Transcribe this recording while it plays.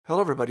Hello,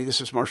 everybody. This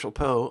is Marshall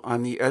Poe.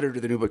 I'm the editor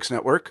of the New Books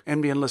Network.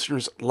 NBN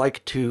listeners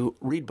like to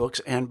read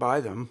books and buy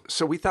them.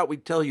 So we thought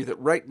we'd tell you that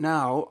right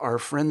now, our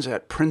friends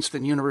at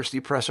Princeton University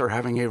Press are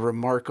having a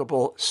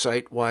remarkable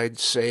site-wide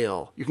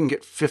sale. You can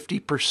get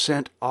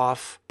 50%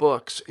 off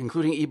books,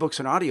 including ebooks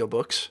and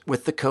audiobooks,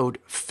 with the code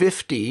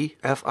 50,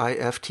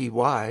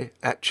 F-I-F-T-Y,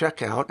 at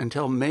checkout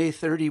until May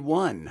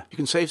 31. You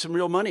can save some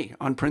real money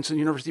on Princeton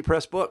University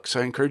Press books.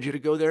 I encourage you to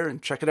go there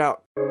and check it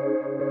out.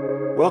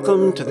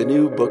 Welcome to the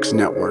New Books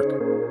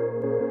Network.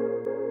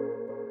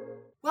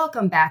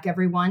 Welcome back,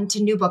 everyone,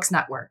 to New Books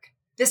Network.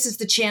 This is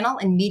the channel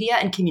in media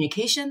and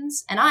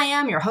communications, and I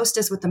am your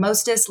hostess with the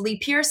mostest, Lee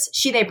Pierce,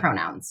 she, they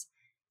pronouns.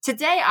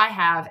 Today, I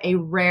have a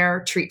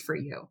rare treat for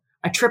you,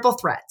 a triple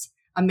threat,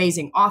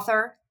 amazing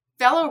author,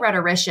 fellow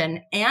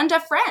rhetorician, and a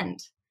friend.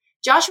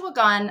 Joshua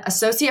Gunn,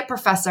 associate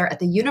professor at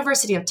the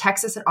University of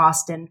Texas at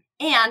Austin,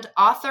 and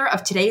author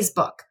of today's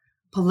book,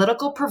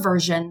 Political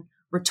Perversion,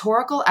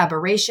 Rhetorical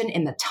Aberration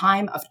in the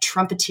Time of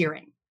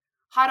Trumpeteering,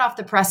 hot off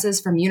the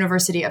presses from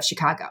University of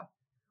Chicago.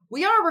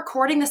 We are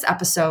recording this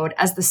episode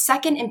as the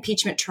second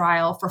impeachment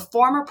trial for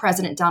former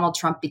President Donald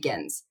Trump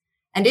begins.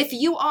 And if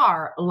you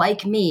are,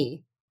 like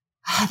me,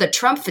 the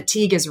Trump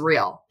fatigue is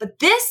real. But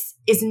this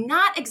is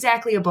not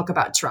exactly a book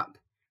about Trump.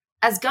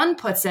 As Gunn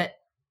puts it,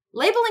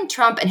 labeling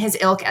Trump and his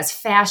ilk as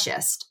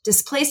fascist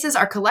displaces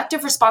our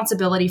collective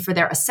responsibility for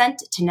their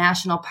ascent to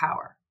national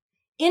power.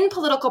 In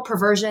Political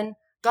Perversion,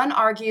 Gunn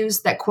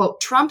argues that, quote,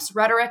 Trump's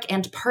rhetoric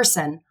and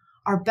person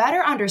are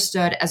better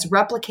understood as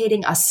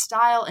replicating a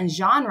style and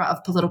genre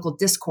of political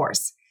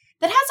discourse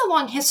that has a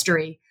long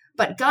history,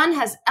 but Gunn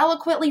has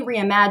eloquently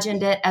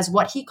reimagined it as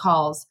what he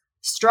calls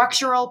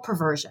structural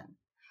perversion.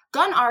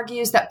 Gunn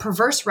argues that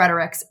perverse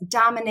rhetorics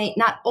dominate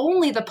not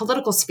only the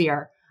political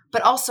sphere,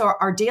 but also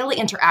our daily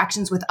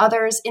interactions with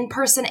others in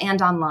person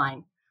and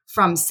online.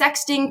 From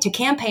sexting to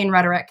campaign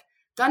rhetoric,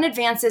 Gunn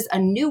advances a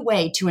new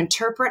way to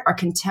interpret our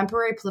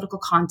contemporary political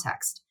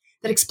context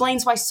that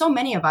explains why so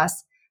many of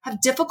us have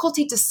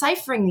difficulty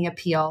deciphering the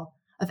appeal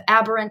of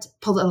aberrant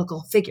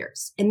political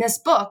figures. In this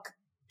book,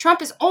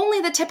 Trump is only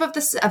the tip of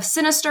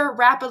sinister,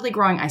 rapidly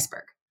growing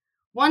iceberg,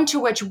 one to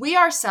which we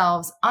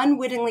ourselves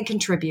unwittingly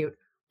contribute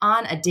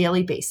on a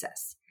daily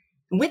basis.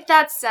 And with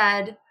that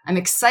said, I'm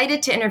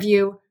excited to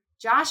interview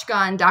Josh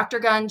Gunn, Dr.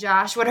 Gunn,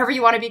 Josh, whatever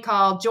you want to be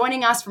called,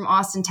 joining us from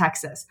Austin,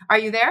 Texas. Are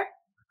you there?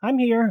 I'm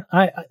here.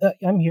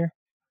 I'm here.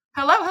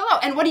 Hello.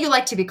 And what do you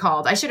like to be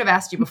called? I should have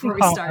asked you before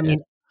we started.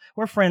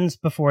 We're friends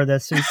before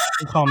this, so you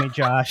can call me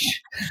Josh.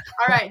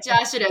 All right,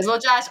 Josh it is. Well,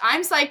 Josh,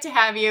 I'm psyched to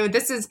have you.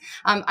 This is,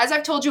 as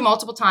I've told you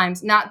multiple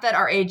times, not that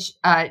our age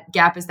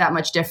gap is that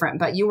much different,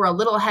 but you were a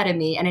little ahead of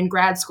me. And in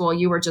grad school,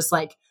 you were just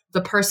like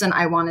the person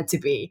I wanted to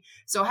be.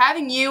 So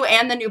having you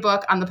and the new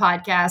book on the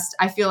podcast,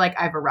 I feel like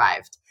I've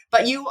arrived.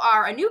 But you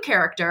are a new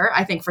character,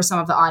 I think, for some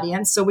of the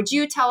audience. So would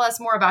you tell us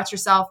more about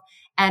yourself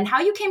and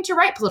how you came to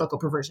write Political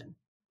Perversion?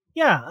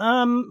 Yeah,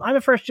 I'm a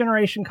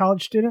first-generation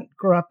college student.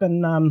 Grew up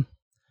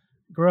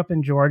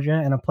in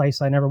Georgia, in a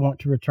place I never want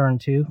to return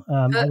to.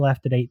 I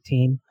left at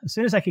 18 as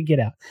soon as I could get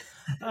out,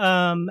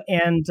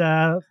 and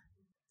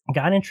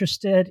got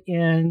interested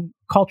in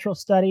cultural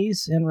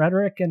studies and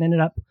rhetoric, and ended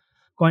up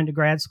going to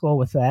grad school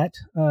with that,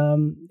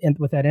 and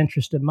with that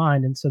interest in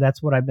mind. And so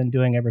that's what I've been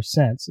doing ever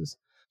since, is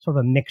sort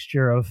of a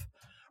mixture of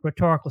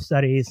rhetorical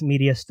studies,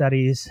 media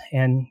studies,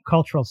 and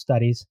cultural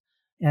studies.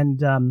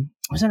 And I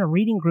was in a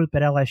reading group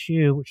at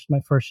LSU, which was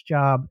my first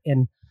job,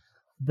 and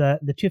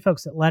the two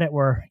folks that led it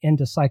were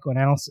into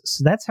psychoanalysis.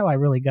 So that's how I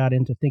really got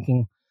into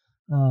thinking.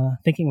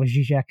 Thinking with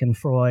Zizek and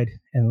Freud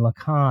and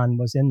Lacan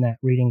was in that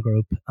reading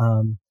group.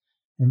 And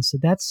so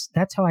that's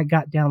how I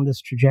got down this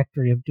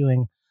trajectory of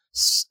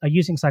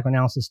using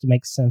psychoanalysis to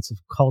make sense of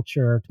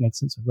culture, to make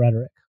sense of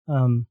rhetoric.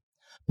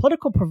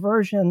 Political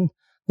Perversion,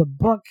 the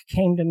book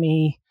came to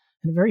me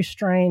in a very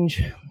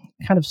strange,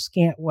 kind of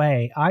scant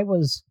way. I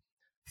was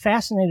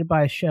fascinated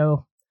by a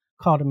show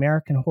called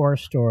American Horror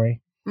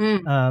Story.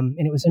 And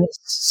it was in its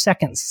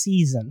second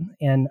season.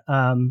 And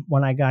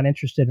when I got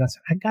interested, I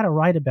said, I got to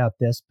write about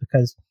this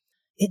because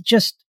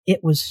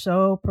it was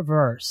so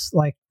perverse.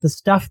 Like the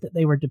stuff that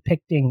they were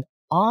depicting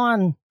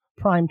on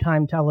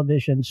primetime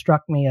television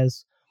struck me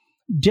as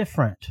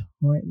different.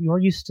 Right? You're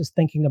used to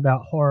thinking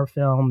about horror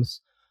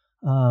films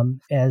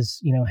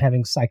as,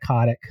 having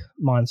psychotic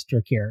monster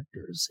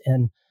characters.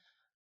 And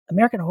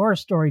American Horror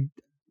Story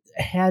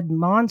had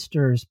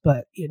monsters,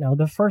 but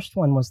the first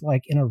one was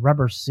like in a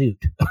rubber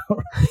suit.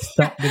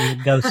 There was a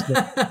ghost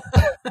that,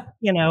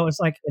 it was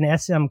like an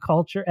S&M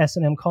culture,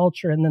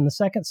 and then the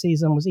second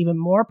season was even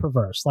more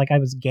perverse. Like I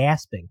was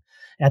gasping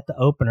at the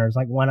openers.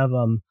 Like one of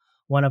them,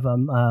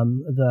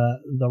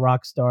 the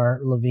rock star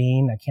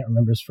Levine, I can't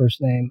remember his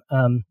first name,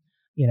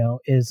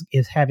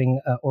 is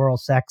having oral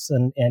sex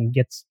and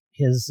gets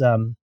his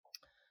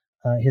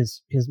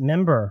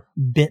member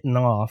bitten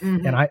off.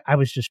 Mm-hmm. And I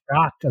was just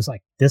shocked. I was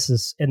like,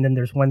 and then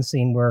there's one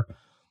scene where,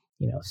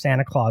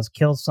 Santa Claus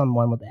kills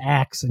someone with an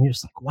axe, and you're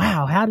just like,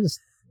 wow,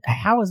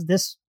 how is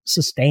this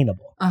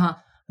sustainable? Uh-huh.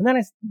 And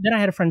then I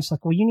had a friend just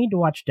like, well, you need to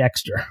watch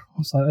Dexter.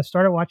 So I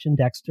started watching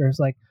Dexter. It's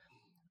like,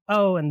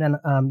 oh, and then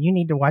you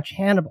need to watch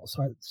Hannibal.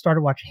 So I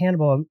started watching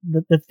Hannibal.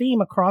 And the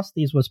theme across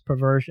these was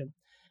perversion.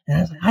 And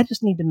I was like, I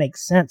just need to make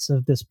sense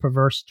of this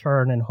perverse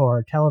turn in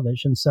horror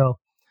television. So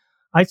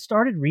I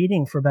started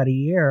reading for about a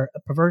year.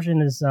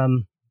 Perversion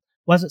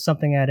wasn't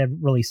something I'd ever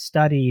really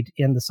studied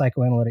in the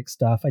psychoanalytic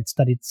stuff. I'd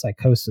studied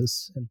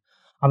psychosis and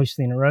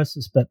obviously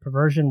neurosis, but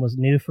perversion was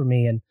new for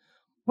me. And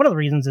one of the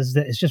reasons is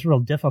that it's just real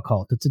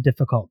difficult. It's a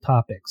difficult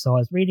topic. So I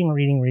was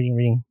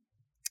reading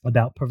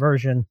about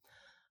perversion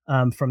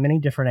from many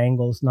different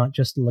angles, not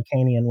just the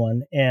Lacanian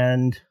one.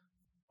 And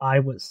I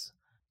was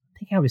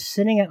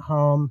sitting at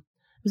home.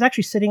 I was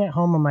actually sitting at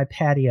home on my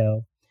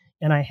patio,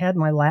 and I had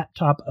my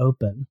laptop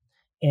open,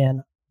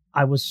 and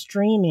I was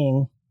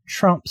streaming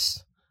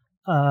Trump's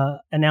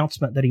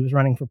announcement that he was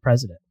running for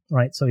president,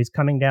 right? So he's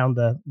coming down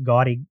the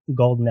gaudy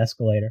golden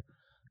escalator.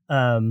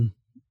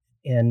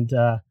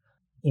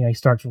 He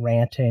starts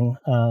ranting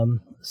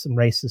some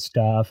racist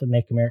stuff and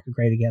make America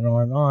great again,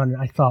 on and on.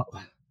 And I thought,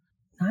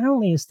 not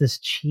only is this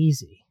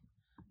cheesy,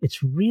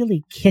 it's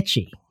really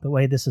kitschy the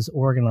way this is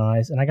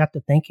organized. And I got to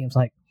thinking, it's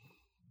like,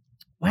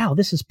 wow,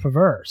 this is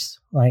perverse,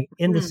 like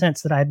in the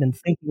sense that I've been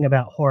thinking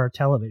about horror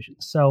television.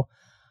 So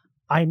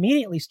I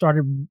immediately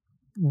started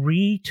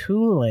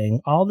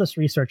retooling all this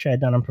research I had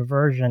done on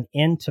perversion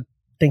into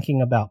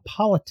thinking about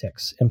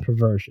politics and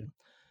perversion.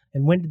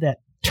 And when did that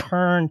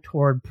turn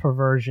toward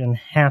perversion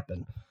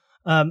happen?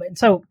 And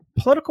so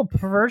political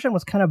perversion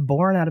was kind of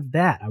born out of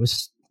that. I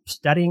was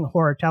studying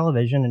horror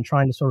television and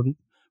trying to sort of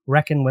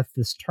reckon with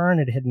this turn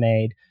it had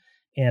made,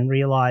 and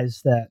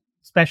realized that,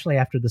 especially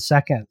after the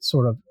second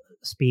sort of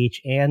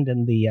speech and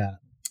in the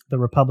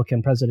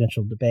Republican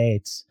presidential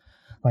debates,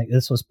 like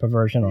this was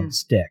perversion on a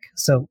stick.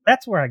 So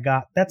that's how I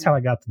got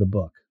to the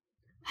book.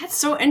 That's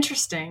so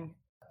interesting.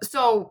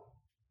 So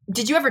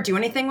did you ever do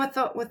anything with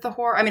the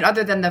horror? I mean,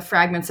 other than the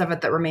fragments of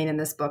it that remain in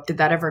this book, did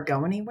that ever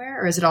go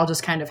anywhere, or is it all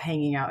just kind of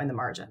hanging out in the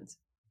margins?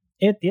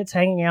 It's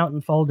hanging out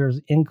in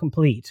folders,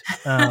 incomplete.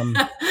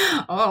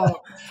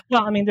 Oh,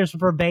 well, I mean, there's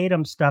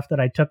verbatim stuff that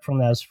I took from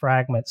those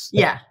fragments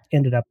that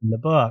ended up in the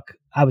book.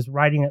 I was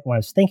writing it when I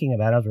was thinking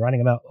about it. I was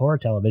writing about horror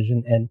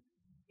television, and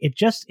it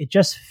just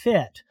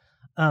fit.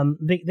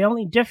 The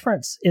only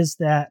difference is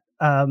that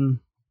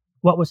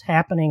what was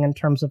happening in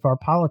terms of our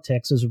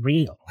politics is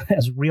real,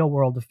 has real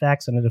world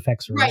effects, and it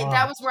affects our lives.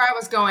 That was where I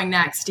was going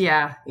next.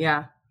 Yeah.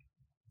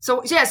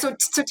 So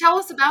tell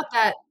us about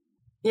that.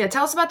 Yeah,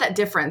 tell us about that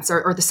difference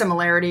or the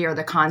similarity or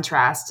the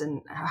contrast,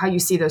 and how you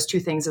see those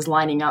two things as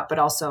lining up, but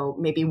also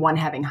maybe one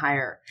having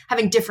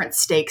different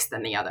stakes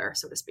than the other,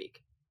 so to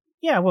speak.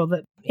 Yeah, well,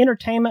 the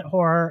entertainment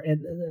horror,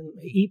 and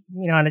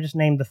I just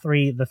named the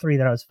three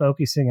that I was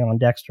focusing on: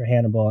 Dexter,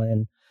 Hannibal,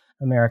 and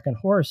American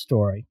Horror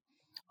Story.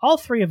 All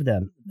three of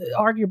them,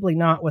 arguably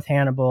not with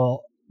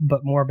Hannibal,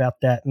 but more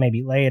about that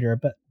maybe later.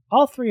 But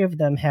all three of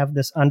them have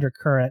this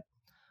undercurrent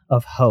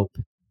of hope.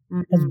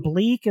 Mm-hmm. As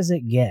bleak as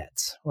it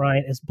gets,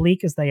 right? As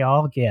bleak as they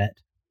all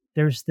get,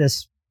 there's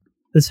this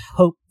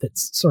hope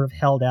that's sort of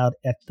held out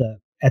at the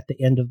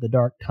end of the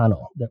dark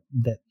tunnel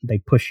that they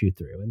push you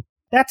through. And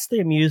that's the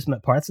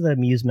amusement part. That's the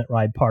amusement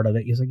ride part of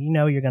it. It's like,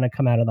 you're going to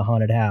come out of the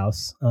haunted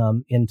house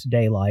into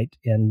daylight,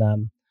 and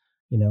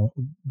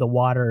the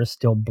water is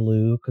still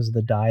blue because of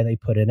the dye they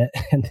put in it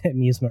and the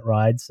amusement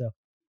ride. So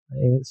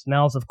it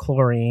smells of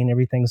chlorine.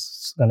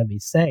 Everything's going to be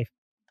safe.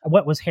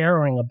 What was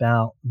harrowing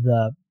about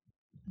the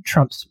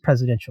Trump's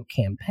presidential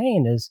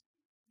campaign is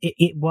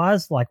it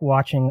was like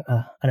watching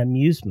an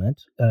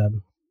amusement,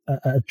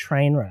 a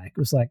train wreck. It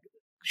was like,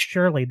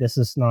 surely this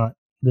is not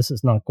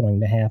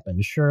going to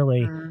happen.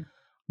 Surely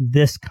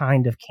this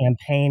kind of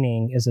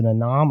campaigning is an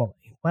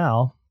anomaly.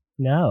 Well,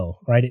 no,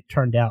 right? It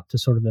turned out to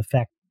sort of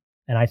affect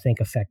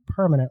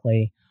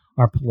permanently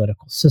our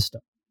political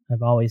system.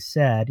 I've always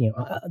said,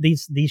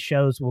 these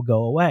shows will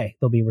go away.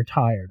 They'll be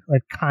retired. They're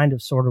kind of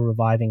sort of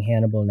reviving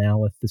Hannibal now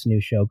with this new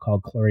show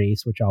called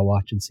Clarice, which I'll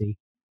watch and see,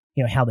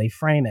 how they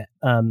frame it.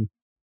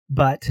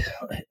 But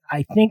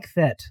I think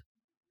that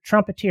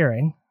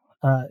trumpeteering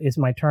is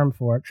my term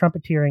for it.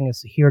 Trumpeteering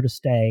is here to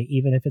stay,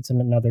 even if it's in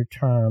another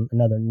term,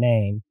 another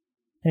name.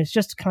 And it's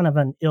just kind of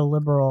an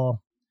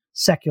illiberal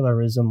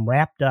secularism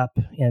wrapped up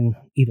in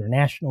either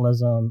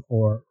nationalism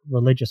or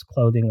religious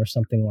clothing or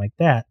something like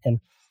that. And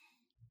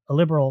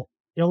illiberal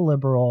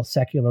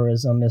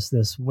secularism is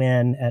this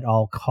win at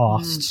all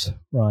costs,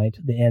 right?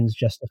 The ends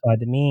justify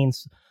the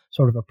means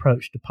sort of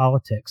approach to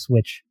politics,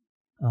 which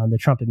the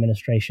Trump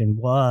administration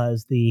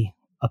was the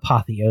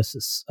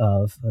apotheosis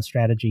of a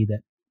strategy that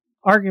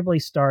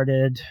arguably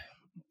started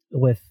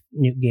with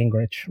Newt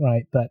Gingrich,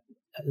 right? But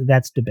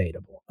that's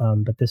debatable.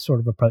 But this sort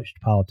of approach to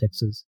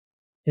politics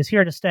is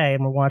here to stay,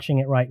 and we're watching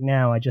it right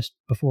now.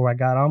 Before I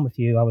got on with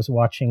you, I was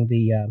watching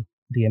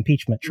the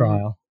impeachment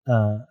trial.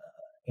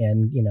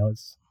 And,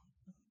 it's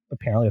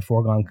apparently a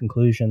foregone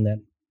conclusion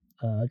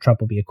that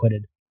Trump will be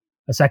acquitted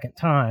a second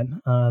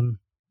time.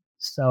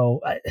 So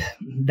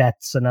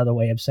that's another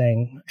way of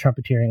saying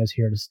trumpeteering is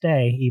here to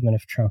stay, even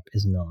if Trump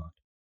is not.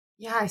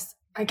 Yes.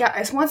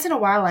 Once in a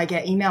while, I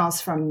get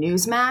emails from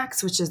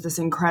Newsmax, which is this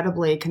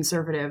incredibly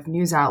conservative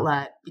news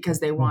outlet, because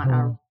they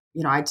want,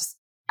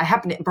 I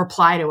happened to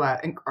reply to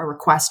a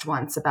request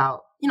once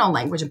about,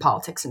 language and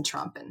politics and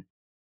Trump. And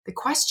the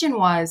question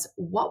was,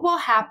 what will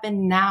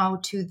happen now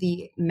to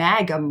the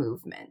MAGA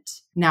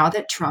movement now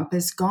that Trump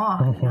is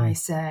gone? And I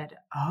said,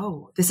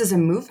 oh, this is a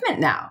movement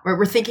now.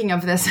 We're thinking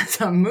of this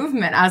as a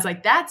movement. I was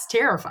like, that's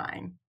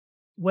terrifying.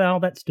 Well,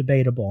 that's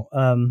debatable.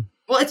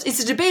 Well,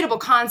 it's a debatable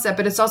concept,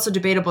 but it's also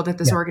debatable that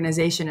this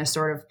organization is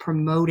sort of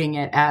promoting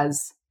it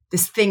as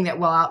this thing that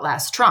will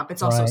outlast Trump.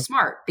 It's also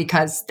smart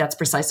because that's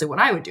precisely what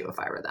I would do if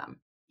I were them.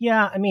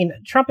 Yeah, I mean,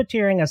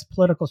 Trumpeteering as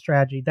political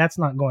strategy, that's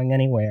not going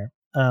anywhere.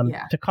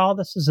 To call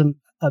this as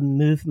a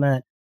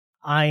movement,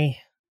 I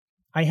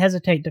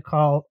hesitate to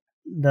call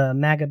the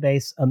MAGA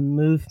base a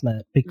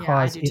movement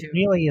because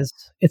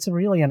it's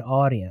really an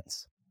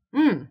audience.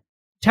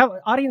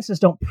 Audiences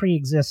don't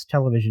pre-exist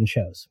television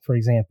shows, for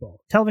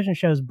example. Television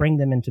shows bring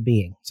them into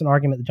being. It's an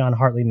argument that John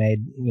Hartley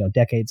made,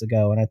 decades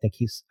ago, and I think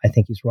he's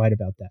right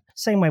about that.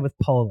 Same way with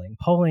polling.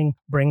 Polling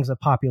brings a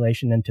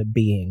population into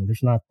being.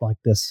 There's not like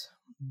this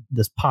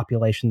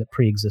population that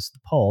pre-exists the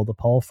poll. The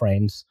poll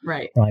frames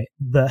right.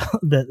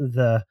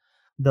 The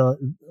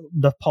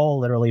poll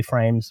literally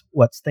frames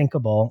what's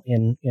thinkable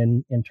in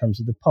terms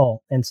of the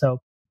poll. And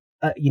so,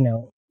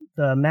 the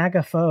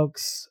MAGA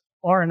folks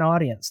are an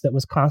audience that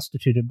was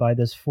constituted by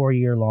this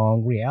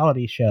 4-year-long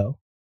reality show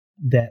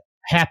that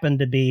happened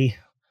to be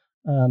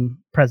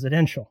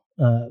presidential.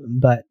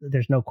 But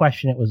there's no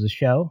question it was a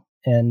show.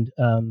 And,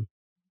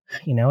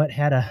 it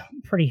had a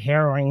pretty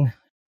harrowing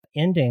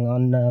ending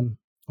on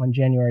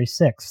January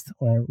 6th,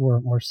 where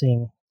we're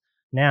seeing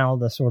now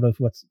the sort of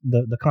what's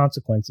the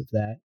consequence of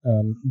that.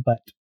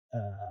 But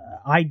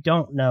I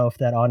don't know if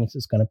that audience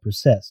is going to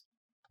persist.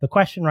 The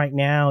question right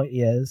now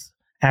is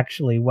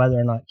actually whether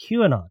or not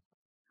QAnon,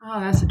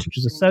 which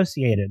is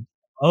associated,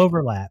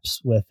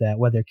 overlaps with that,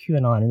 whether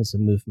QAnon is a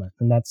movement.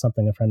 And that's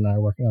something a friend and I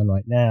are working on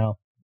right now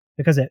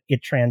because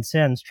it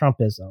transcends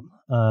Trumpism.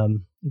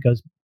 It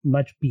goes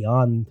much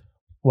beyond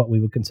what we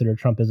would consider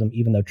Trumpism,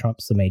 even though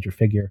Trump's the major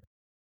figure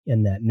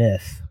in that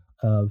myth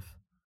of,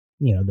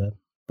 the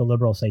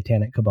liberal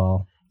satanic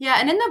cabal. Yeah,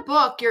 and in the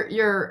book,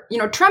 you're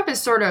Trump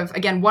is sort of,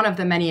 again, one of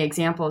the many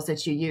examples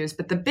that you use,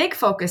 but the big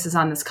focus is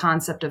on this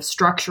concept of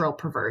structural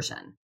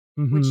perversion,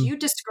 which you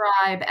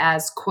describe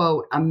as,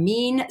 quote, a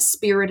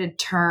mean-spirited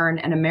turn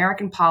in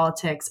American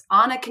politics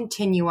on a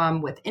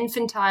continuum with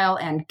infantile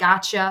and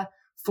gotcha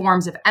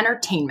forms of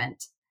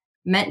entertainment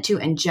meant to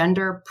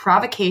engender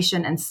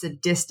provocation and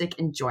sadistic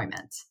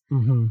enjoyment.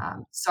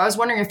 So I was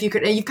wondering if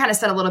you've kind of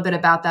said a little bit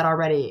about that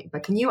already,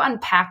 but can you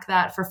unpack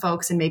that for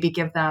folks and maybe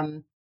give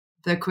them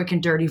the quick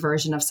and dirty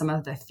version of some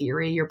of the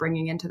theory you're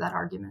bringing into that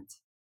argument?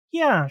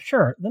 Yeah,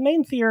 sure. The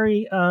main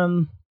theory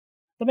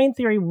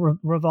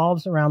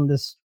revolves around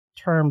this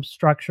term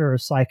structure or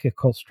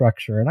psychical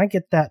structure. And I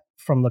get that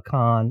from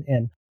Lacan,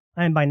 and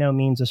I am by no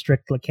means a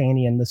strict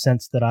Lacanian in the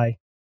sense that I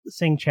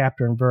sing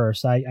chapter and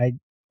verse.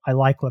 I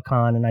like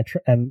Lacan and I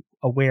am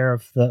aware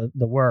of the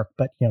work,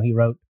 but he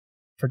wrote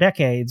for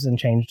decades and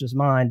changed his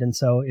mind. And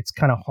so it's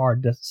kind of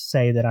hard to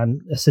say that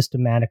I'm a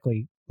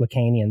systematically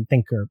Lacanian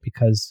thinker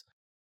because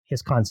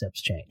his concepts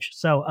change.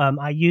 So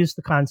I use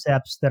the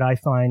concepts that I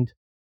find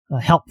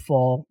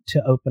helpful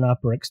to open up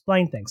or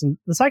explain things. And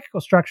the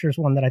psychical structure is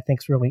one that I think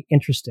is really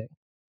interesting.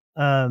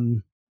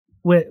 Lacan's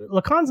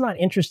not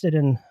interested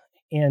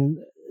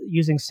in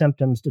using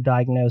symptoms to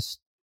diagnose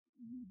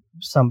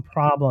some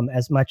problem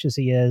as much as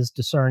he is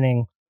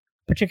discerning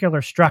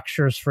particular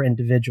structures for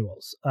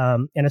individuals.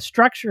 And a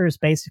structure is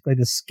basically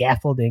the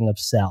scaffolding of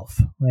self,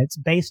 right? It's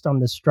based on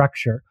the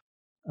structure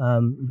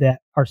that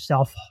our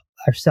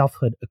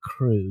selfhood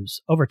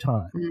accrues over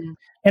time.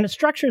 And a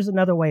structure is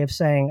another way of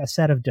saying a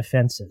set of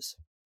defenses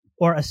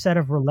or a set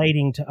of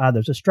relating to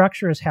others. A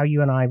structure is how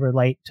you and I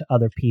relate to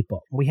other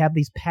people. We have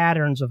these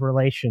patterns of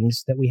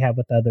relations that we have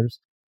with others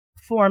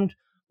formed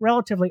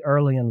relatively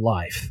early in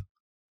life.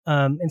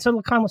 And so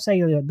Lacan will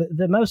say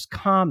the most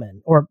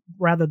common, or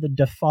rather the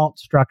default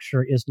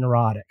structure, is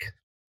neurotic.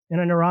 And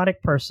a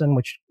neurotic person,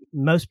 which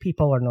most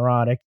people are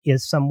neurotic,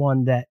 is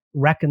someone that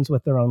reckons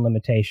with their own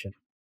limitation,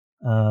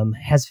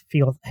 has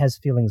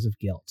feelings of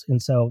guilt. And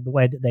so the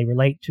way that they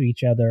relate to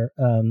each other,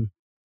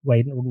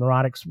 way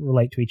neurotics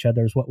relate to each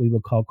other, is what we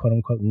would call quote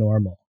unquote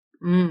normal.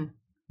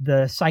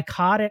 The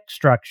psychotic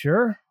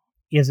structure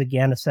is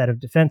again a set of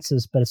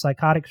defenses, but a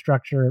psychotic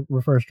structure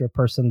refers to a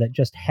person that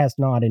just has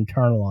not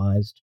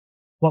internalized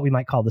what we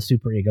might call the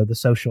superego, the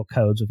social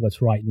codes of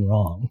what's right and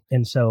wrong.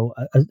 And so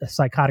a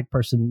psychotic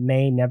person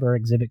may never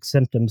exhibit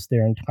symptoms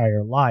their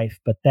entire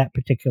life, but that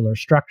particular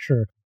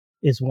structure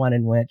is one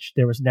in which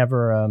there was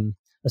never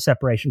a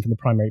separation from the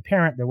primary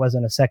parent. There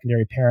wasn't a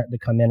secondary parent to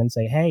come in and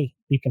say, hey,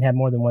 you can have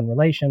more than one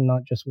relation,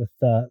 not just with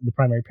the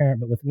primary parent,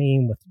 but with me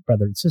and with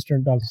brother and sister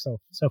and dogs and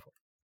so forth.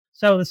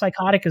 So the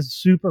psychotic is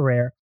super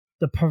rare.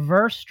 The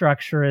perverse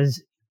structure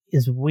is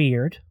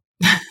weird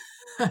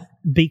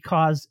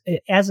because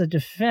as a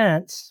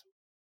defense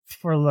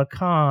for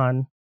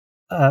Lacan,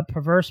 a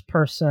perverse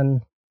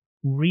person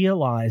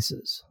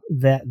realizes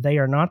that they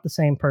are not the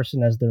same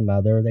person as their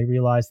mother. They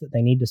realize that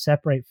they need to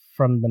separate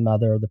from the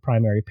mother or the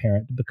primary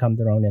parent to become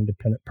their own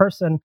independent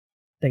person.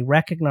 They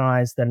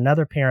recognize that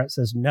another parent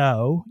says,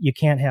 no, you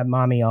can't have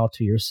mommy all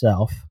to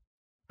yourself,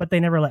 but they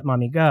never let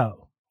mommy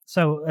go.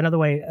 So another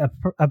way,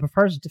 a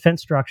preferred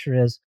defense structure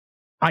is,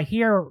 I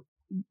hear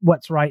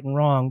what's right and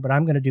wrong, but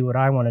I'm going to do what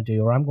I want to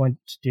do, or I'm going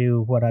to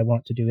do what I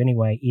want to do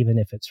anyway, even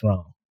if it's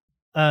wrong.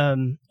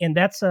 And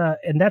that's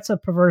a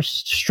perverse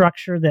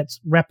structure that's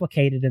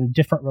replicated in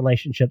different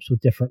relationships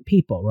with different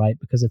people, right?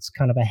 Because it's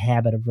kind of a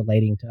habit of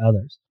relating to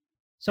others.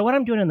 So what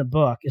I'm doing in the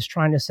book is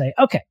trying to say,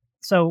 okay,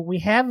 so we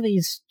have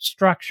these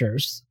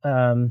structures,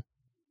 and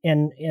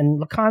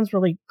Lacan's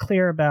really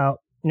clear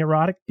about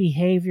neurotic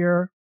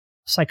behavior,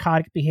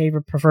 psychotic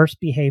behavior, perverse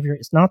behavior.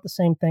 It's not the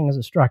same thing as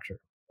a structure.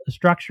 A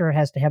structure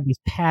has to have these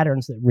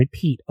patterns that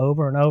repeat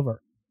over and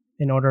over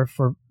in order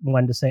for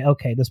one to say,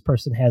 okay, this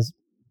person has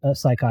a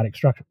psychotic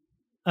structure.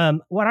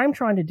 What I'm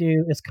trying to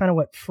do is kind of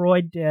what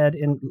Freud did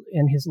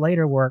in his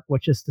later work,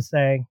 which is to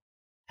say,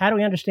 how do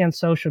we understand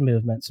social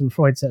movements? And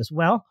Freud says,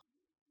 well,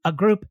 a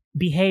group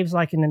behaves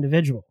like an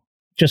individual,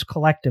 just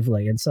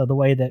collectively. And so the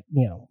way that,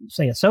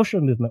 say a social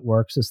movement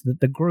works is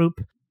that the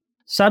group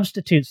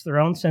substitutes their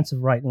own sense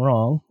of right and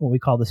wrong, what we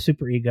call the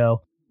superego,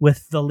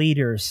 with the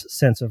leader's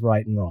sense of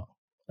right and wrong.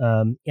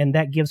 And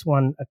that gives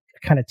one a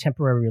kind of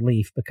temporary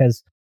relief,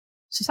 because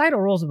societal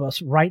rules about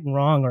right and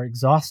wrong are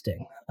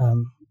exhausting.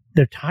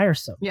 They're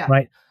tiresome,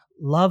 right?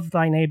 Love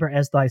thy neighbor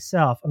as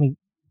thyself. I mean,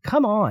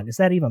 come on, is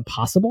that even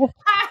possible?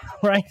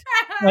 Right?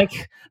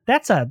 Like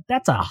that's a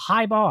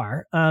high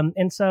bar.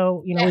 And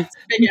so,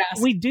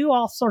 we do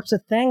all sorts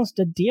of things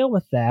to deal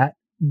with that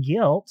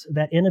guilt,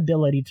 that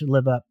inability to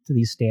live up to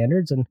these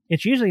standards. And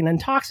it's usually an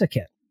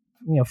intoxicant.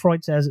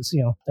 Freud says it's,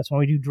 that's when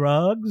we do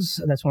drugs,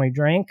 that's when we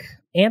drink,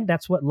 and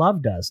that's what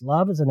love does.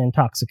 Love is an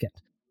intoxicant.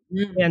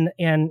 Mm.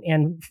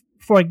 And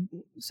Freud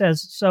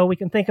says, so we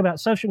can think about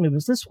social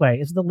movements this way,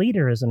 is the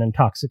leader is an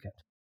intoxicant.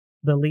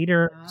 The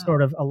leader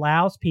sort of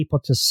allows people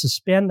to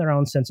suspend their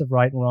own sense of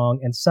right and wrong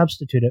and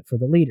substitute it for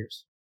the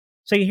leaders.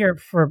 So you hear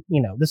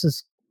this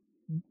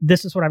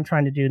is what I'm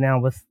trying to do now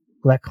with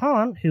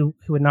Lacan, who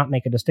would not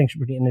make a distinction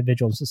between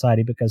individual and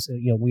society, because,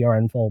 we are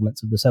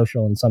unfoldments of the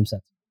social in some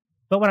sense.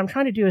 But what I'm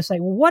trying to do is say,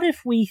 well, what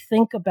if we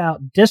think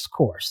about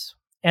discourse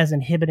as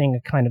inhibiting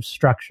a kind of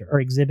structure or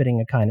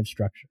exhibiting a kind of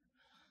structure?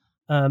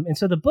 And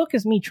so the book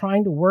is me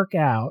trying to work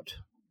out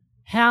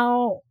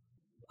how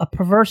a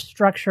perverse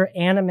structure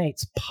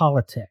animates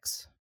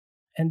politics.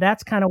 And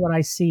that's kind of what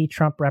I see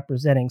Trump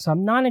representing. So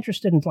I'm not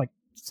interested in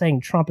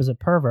saying Trump is a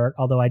pervert,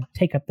 although I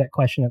take up that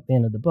question at the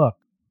end of the book.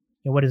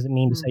 What does it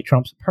mean to say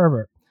Trump's a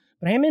pervert?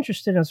 But I am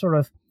interested in sort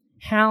of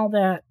how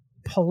that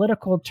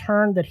political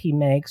turn that he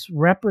makes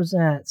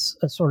represents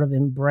a sort of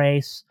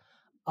embrace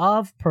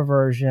of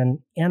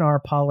perversion in our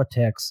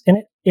politics.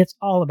 And it's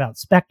all about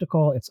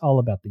spectacle. It's all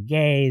about the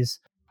gaze,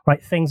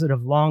 right? Things that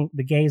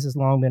the gaze has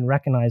long been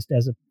recognized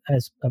as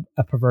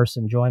a perverse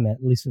enjoyment,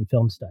 at least in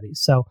film studies.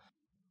 So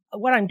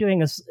what I'm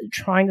doing is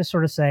trying to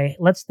sort of say,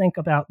 let's think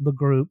about the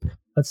group.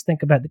 Let's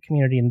think about the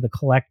community and the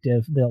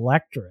collective, the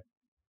electorate.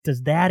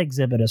 Does that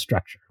exhibit a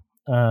structure?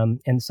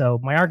 And so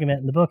my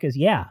argument in the book is,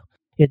 yeah,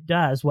 it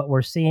does. What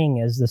we're seeing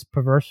is this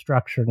perverse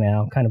structure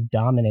now kind of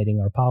dominating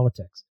our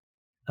politics,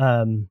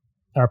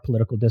 our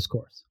political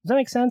discourse. Does that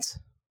make sense?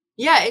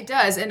 Yeah, it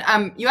does.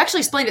 And you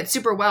actually explained it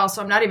super well,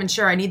 so I'm not even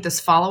sure I need this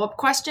follow-up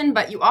question,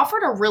 but you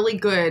offered a really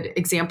good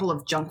example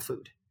of junk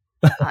food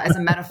as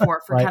a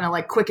metaphor for right. Kind of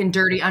like quick and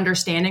dirty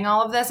understanding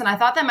all of this. And I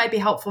thought that might be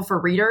helpful for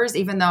readers,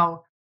 even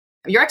though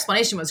your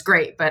explanation was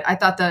great, but I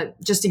thought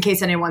that just in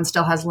case anyone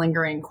still has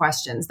lingering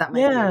questions, that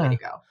might be the way to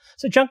go.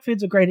 So junk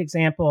food's a great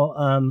example.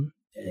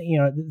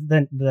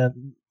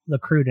 The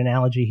crude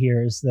analogy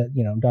here is that,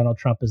 Donald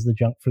Trump is the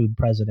junk food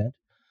president.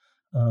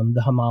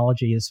 The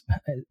homology is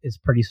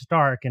pretty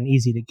stark and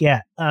easy to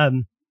get.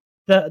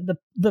 The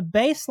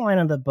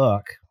baseline of the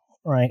book,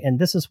 right, and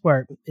this is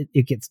where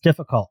it gets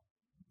difficult,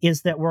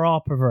 is that we're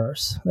all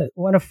perverse.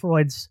 One of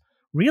Freud's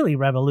really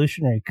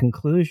revolutionary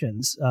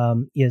conclusions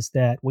is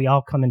that we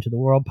all come into the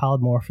world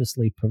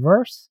polymorphously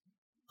perverse.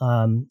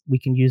 We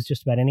can use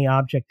just about any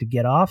object to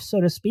get off, so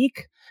to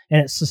speak,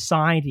 and it's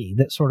society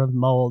that sort of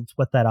molds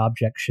what that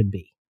object should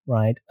be.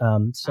 Right.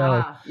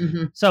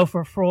 So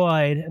for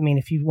Freud, I mean,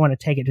 if you want to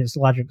take it to its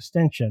logical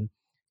extension,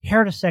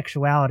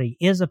 heterosexuality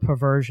is a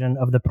perversion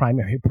of the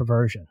primary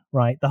perversion.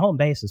 Right. The home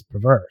base is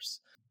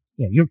perverse.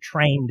 You're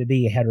trained to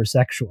be a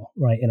heterosexual,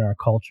 right, in our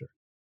culture.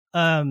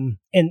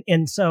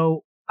 And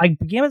so I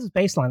began with this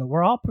baseline that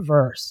we're all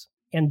perverse,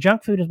 and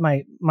junk food is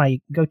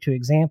my go-to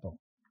example,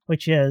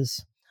 which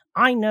is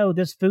I know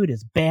this food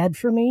is bad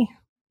for me,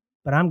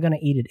 but I'm going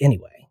to eat it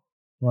anyway.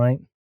 Right.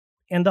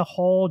 And the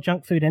whole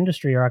junk food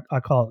industry, or I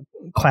call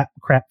it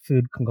crap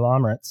food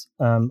conglomerates,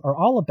 are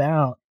all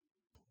about,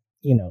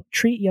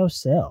 treat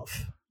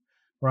yourself,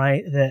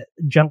 right? That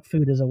junk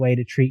food is a way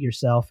to treat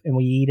yourself, and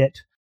we eat it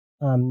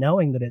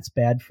knowing that it's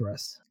bad for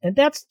us. And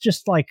that's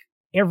just like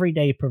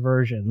everyday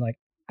perversion. Like,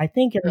 I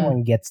think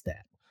everyone gets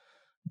that.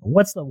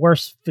 What's the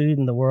worst food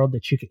in the world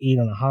that you could eat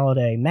on a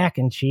holiday? Mac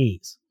and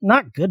cheese.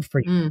 Not good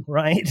for you,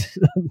 right?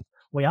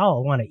 We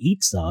all want to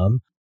eat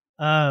some.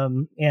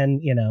 And,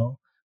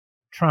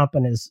 Trump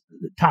and his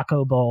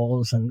taco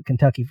bowls and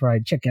Kentucky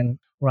Fried Chicken,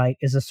 right,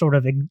 is a sort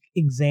of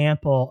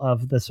example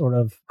of the sort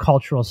of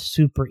cultural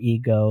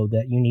superego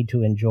that you need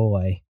to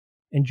enjoy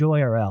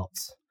or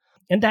else.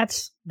 And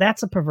that's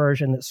a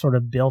perversion that's sort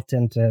of built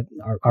into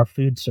our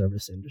food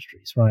service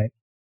industries, right?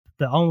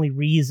 The only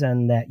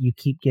reason that you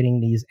keep getting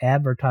these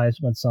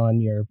advertisements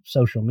on your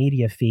social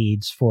media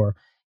feeds for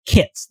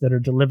kits that are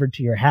delivered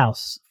to your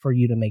house for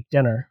you to make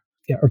dinner,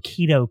 or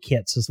keto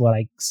kits is what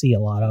I see a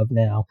lot of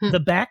now. The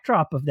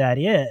backdrop of that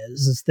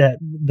is that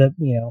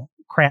the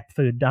crap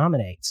food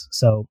dominates.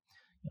 So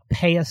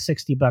pay us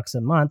 $60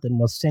 a month and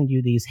we'll send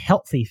you these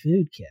healthy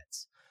food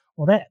kits.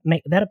 Well,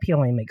 that appeal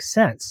only makes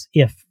sense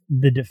if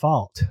the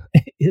default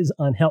is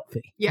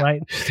unhealthy,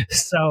 right?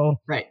 So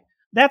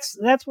that's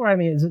where I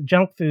mean is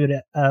junk food,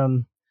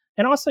 and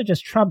also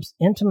just Trump's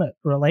intimate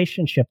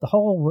relationship, the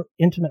whole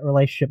intimate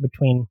relationship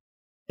between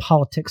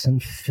politics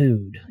and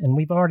food. And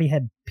we've already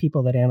had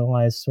people that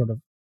analyze sort of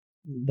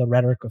the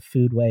rhetoric of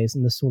foodways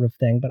and this sort of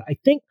thing. But I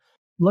think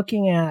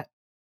looking at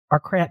our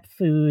crap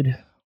food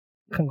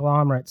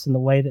conglomerates and the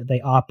way that they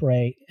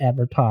operate,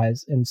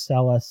 advertise, and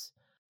sell us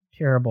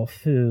terrible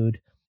food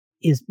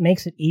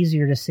makes it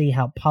easier to see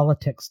how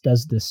politics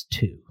does this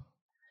too.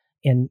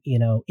 And,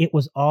 it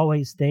was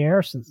always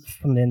there since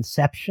from the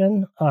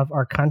inception of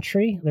our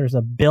country. There's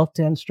a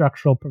built-in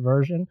structural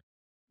perversion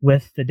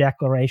with the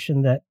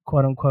declaration that,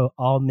 quote unquote,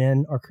 all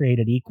men are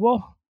created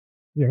equal.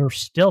 We're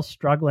still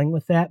struggling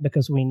with that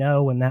because we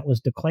know when that was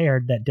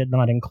declared, that did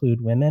not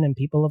include women and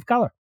people of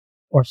color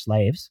or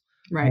slaves,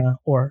 right,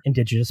 or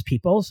indigenous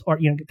peoples, or,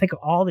 think of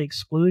all the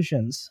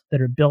exclusions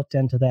that are built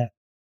into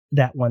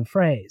that one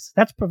phrase.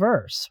 That's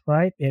perverse,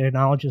 right? It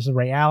acknowledges a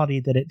reality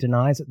that it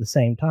denies at the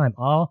same time.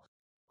 All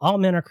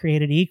men are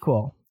created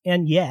equal.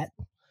 And yet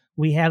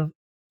we have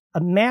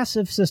a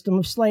massive system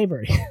of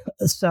slavery.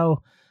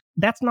 So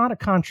that's not a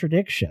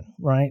contradiction,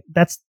 right?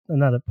 That's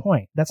another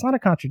point. That's not a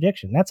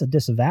contradiction. That's a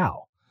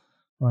disavowal,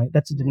 right?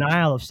 That's a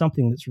denial of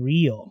something that's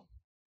real,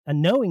 a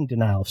knowing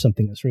denial of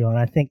something that's real. And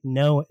I think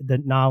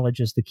the knowledge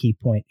is the key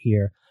point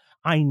here.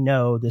 I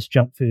know this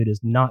junk food is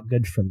not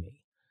good for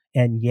me,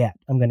 and yet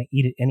I'm going to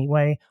eat it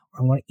anyway, or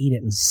I'm going to eat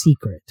it in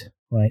secret,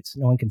 right? So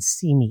no one can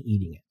see me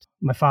eating it.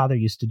 My father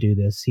used to do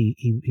this.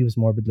 He was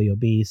morbidly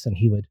obese, and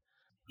he would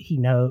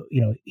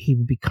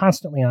be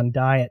constantly on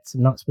diets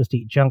and not supposed to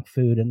eat junk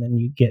food. And then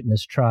you'd get in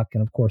his truck,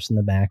 and of course in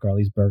the back are all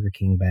these Burger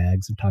King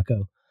bags and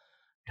Taco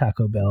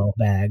Bell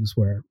bags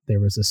where there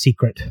was a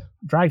secret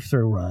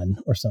drive-through run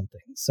or something.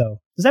 So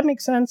does that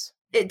make sense?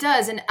 It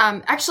does. And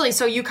actually,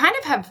 so you kind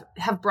of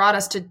have brought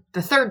us to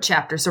the third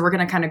chapter. So we're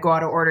going to kind of go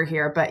out of order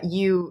here. But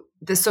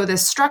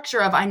this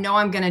structure of, I know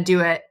I'm going to do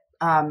it.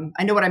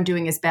 I know what I'm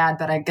doing is bad,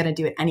 but I'm going to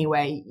do it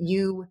anyway.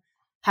 You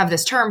have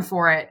this term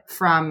for it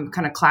from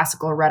kind of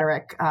classical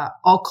rhetoric,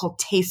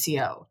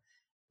 occultatio,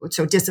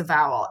 so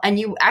disavowal. And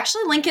you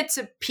actually link it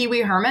to Pee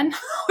Wee Herman,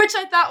 which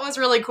I thought was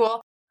really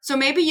cool. So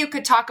maybe you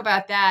could talk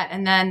about that.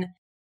 And then,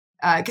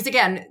 because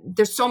again,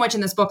 there's so much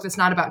in this book that's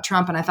not about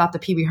Trump. And I thought the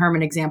Pee Wee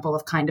Herman example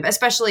of kind of,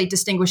 especially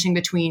distinguishing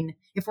between,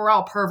 if we're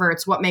all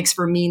perverts, what makes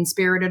for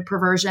mean-spirited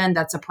perversion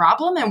that's a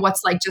problem, and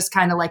what's like just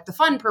kind of like the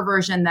fun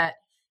perversion that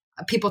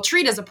people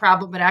treat as a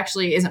problem, but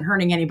actually isn't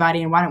hurting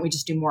anybody. And why don't we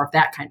just do more of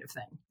that kind of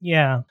thing?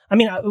 Yeah. I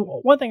mean,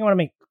 one thing I want to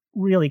make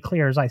really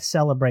clear is I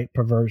celebrate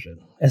perversion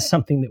as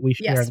something that we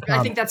share in common.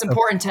 I think that's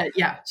important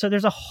So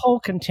there's a whole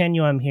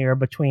continuum here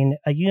between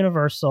a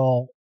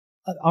universal,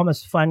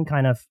 almost fun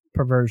kind of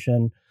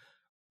perversion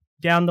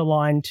down the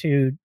line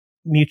to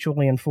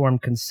mutually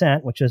informed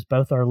consent, which is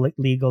both our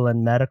legal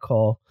and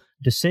medical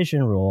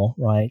decision rule,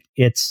 right?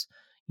 It's,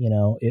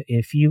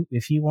 if you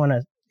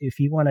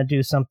want to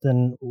do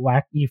something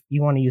whack, if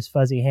you want to use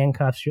fuzzy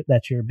handcuffs,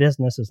 that's your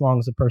business, as long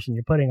as the person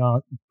you're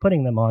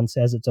putting them on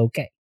says it's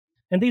okay.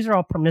 And these are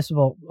all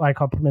permissible, what I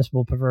call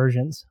permissible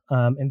perversions,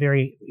 and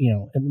very,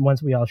 and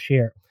ones we all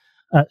share.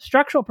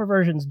 Structural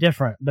perversion is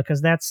different because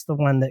that's the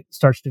one that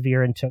starts to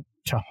veer into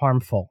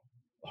harmful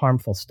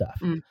stuff.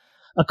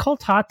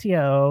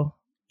 Occultatio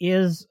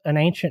is an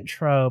ancient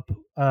trope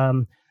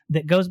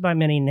that goes by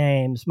many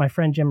names. My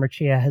friend Jim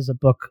Riccia has a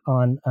book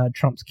on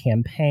Trump's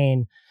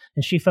campaign,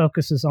 and she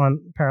focuses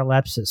on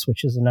paralepsis,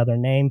 which is another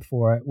name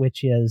for it,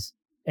 which is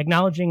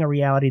acknowledging a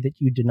reality that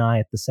you deny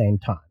at the same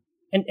time.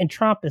 And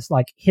Trump is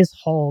like, his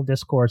whole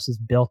discourse is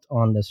built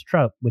on this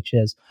trope, which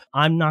is,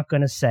 I'm not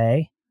going to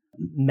say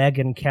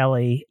Megyn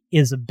Kelly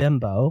is a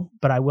bimbo,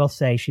 but I will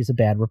say she's a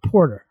bad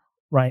reporter,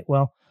 right?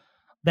 Well,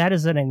 that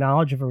is an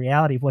acknowledgement of a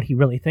reality of what he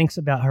really thinks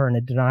about her and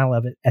a denial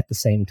of it at the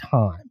same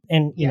time.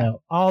 And,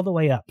 all the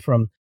way up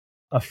from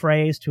a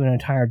phrase to an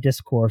entire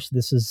discourse,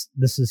 this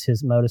is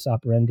his modus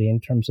operandi in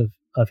terms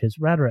of his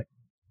rhetoric.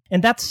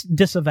 And that's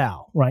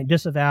disavowal, right?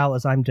 Disavowal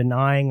is I'm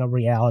denying a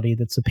reality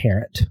that's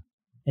apparent.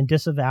 And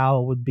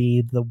disavowal would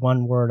be the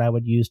one word I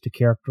would use to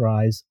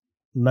characterize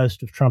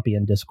most of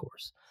Trumpian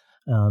discourse,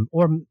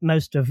 or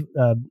most of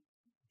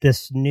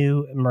this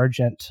new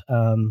emergent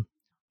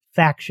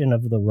faction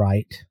of the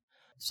right.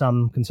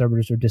 Some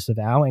conservatives are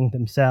disavowing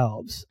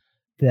themselves.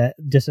 That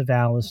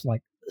disavow is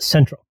like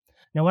central.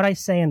 Now, what I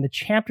say in the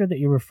chapter that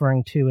you're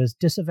referring to is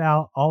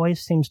disavow always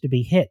seems to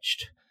be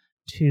hitched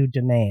to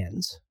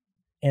demands.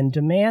 And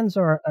demands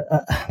are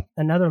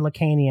another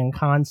Lacanian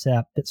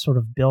concept that's sort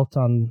of built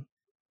on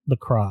the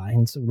cry.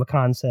 And so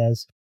Lacan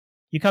says,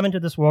 you come into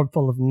this world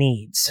full of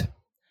needs.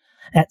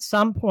 At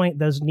some point,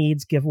 those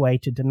needs give way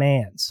to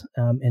demands.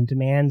 And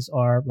demands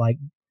are like,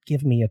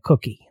 give me a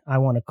cookie. I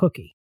want a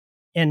cookie.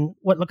 And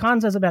what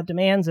Lacan says about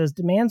demands is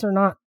demands are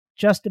not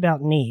just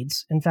about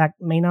needs. In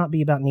fact, may not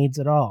be about needs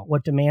at all.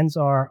 What demands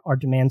are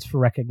demands for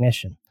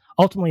recognition,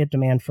 ultimately a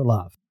demand for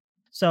love.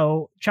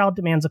 So child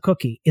demands a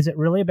cookie. Is it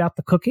really about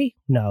the cookie?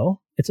 No.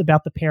 It's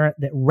about the parent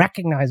that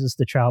recognizes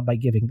the child by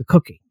giving the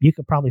cookie. You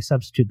could probably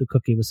substitute the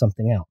cookie with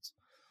something else.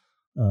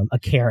 A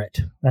carrot.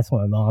 That's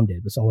what my mom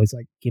did, was always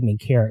like, give me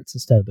carrots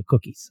instead of the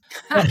cookies.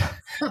 But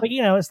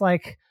it's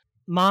like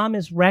mom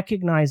is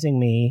recognizing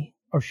me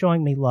or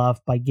showing me love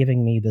by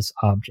giving me this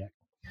object.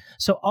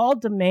 So all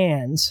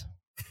demands,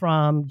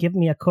 from give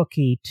me a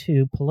cookie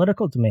to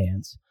political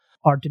demands,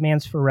 are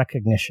demands for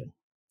recognition.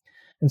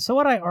 And so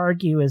what I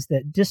argue is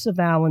that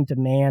disavow and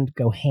demand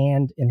go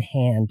hand in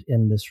hand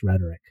in this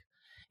rhetoric.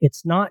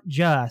 It's not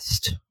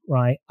just,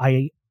 right,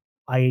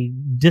 I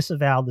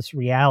disavow this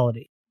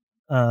reality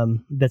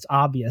that's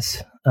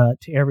obvious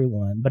to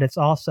everyone, but it's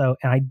also,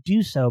 and I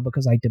do so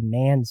because I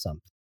demand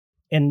something.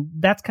 And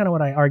that's kind of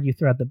what I argue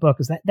throughout the book,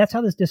 is that's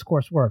how this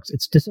discourse works.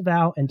 It's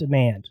disavow and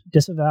demand,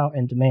 disavow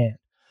and demand.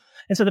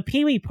 And so the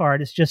Pee-wee part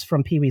is just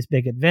from Pee-wee's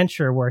Big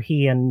Adventure, where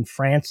he and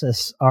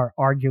Frances are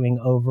arguing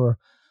over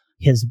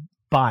his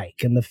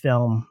bike. And the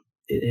film,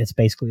 it's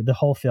basically, the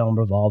whole film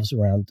revolves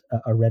around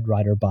a Red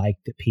Ryder bike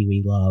that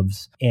Pee-wee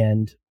loves.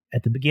 And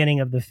at the beginning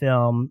of the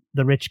film,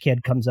 the rich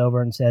kid comes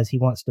over and says he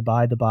wants to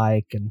buy the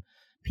bike, and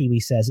Pee-wee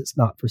says it's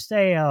not for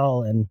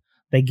sale. And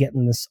they get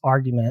in this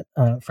argument.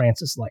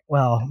 Frances is like,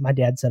 well, my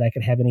dad said I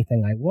could have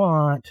anything I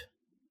want,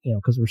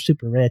 because we're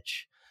super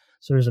rich.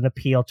 So there's an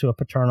appeal to a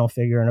paternal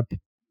figure and an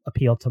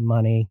appeal to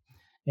money.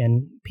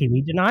 And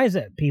Pee-wee denies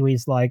it.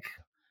 Pee-wee's like,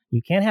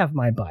 you can't have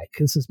my bike.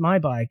 This is my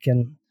bike.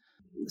 And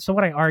so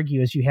what I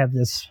argue is you have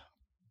this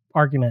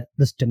argument,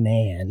 this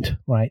demand,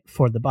 right,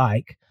 for the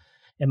bike.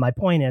 And my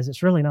point is,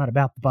 it's really not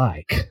about the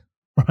bike,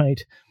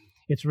 right?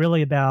 It's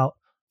really about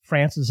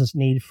Frances's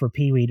need for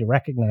Pee-wee to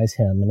recognize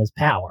him and his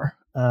power.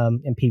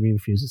 And Pee-wee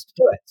refuses to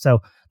do it.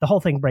 So the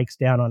whole thing breaks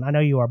down on, I know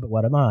you are, but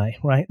what am I,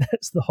 right?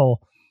 That's the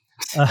whole,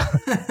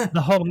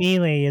 the whole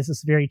melee is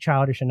this very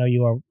childish, I know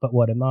you are, but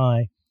what am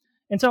I?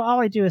 And so all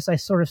I do is I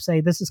sort of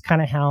say, this is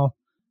kind of how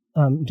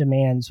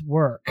demands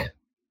work.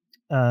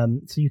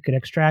 So you could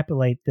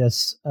extrapolate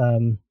this,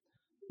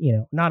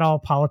 not all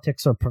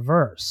politics are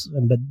perverse,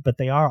 but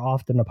they are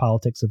often a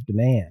politics of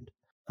demand.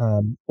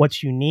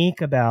 What's unique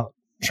about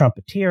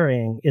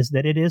trumpeteering is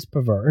that it is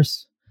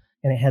perverse,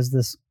 and it has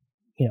this,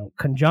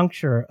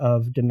 conjuncture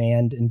of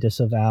demand and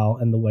disavow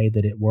and the way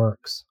that it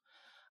works.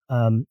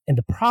 And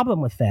the problem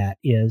with that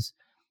is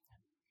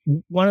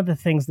one of the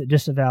things that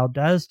disavow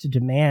does to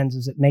demands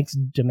is it makes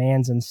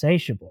demands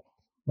insatiable,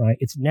 right?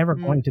 It's never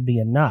going to be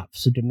enough.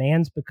 So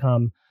demands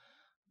become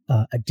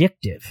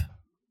addictive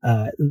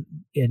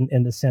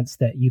in the sense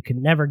that you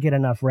can never get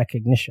enough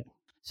recognition.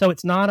 So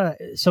it's not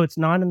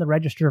in the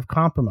register of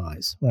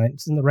compromise, right?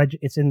 It's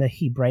in the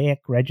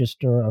Hebraic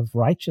register of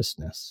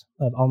righteousness,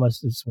 of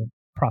almost this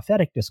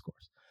prophetic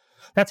discourse.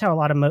 That's how a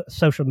lot of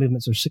social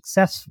movements are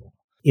successful,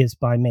 is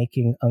by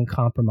making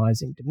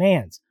uncompromising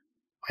demands.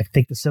 I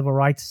think the civil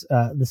rights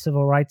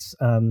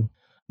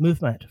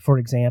movement, for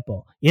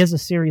example, is a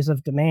series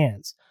of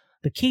demands.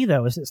 The key,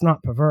 though, is it's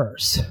not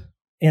perverse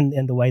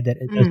in the way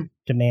that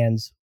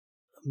demands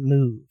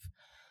move.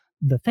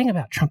 The thing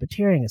about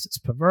trumpeteering is it's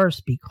perverse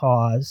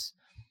because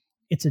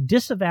it's a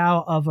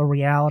disavow of a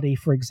reality,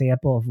 for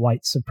example, of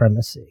white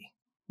supremacy.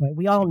 Right?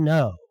 We all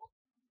know,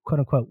 quote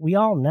unquote,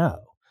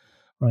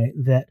 right,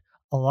 that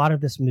a lot of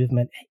this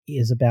movement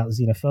is about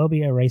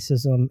xenophobia,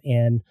 racism,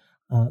 and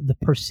the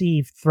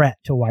perceived threat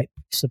to white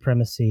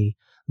supremacy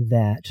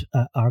that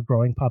our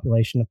growing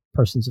population of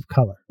persons of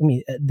color. I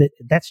mean,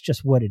 that's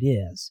just what it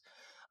is.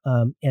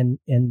 And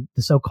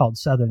the so-called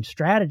Southern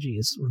strategy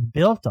is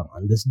built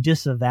on this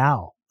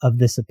disavowal of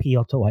this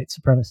appeal to white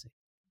supremacy.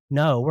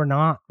 No, we're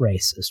not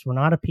racist. We're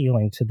not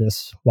appealing to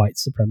this white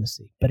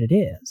supremacy, but it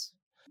is.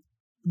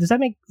 Does that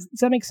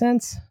make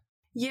sense?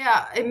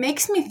 Yeah, it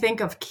makes me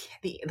think of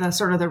the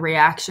sort of the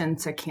reaction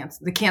to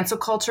the cancel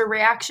culture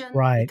reaction,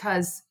 right?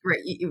 Because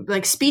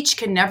like speech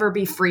can never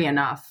be free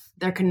enough.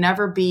 There can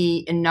never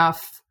be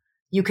enough.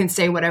 You can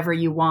say whatever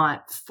you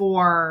want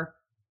for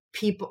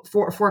people,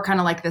 for kind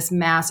of like this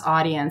mass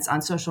audience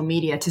on social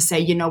media to say,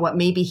 you know what,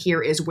 maybe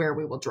here is where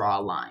we will draw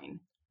a line.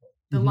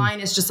 The line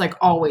is just like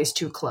always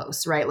too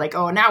close, right? Like,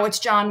 oh, now it's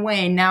John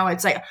Wayne. Now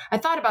it's like, I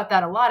thought about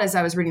that a lot as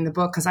I was reading the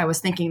book, because I was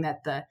thinking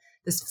that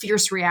this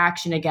fierce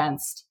reaction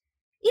against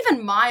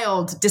even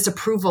mild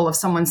disapproval of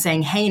someone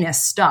saying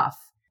heinous stuff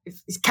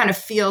it kind of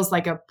feels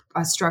like a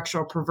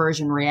structural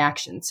perversion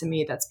reaction to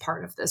me that's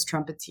part of this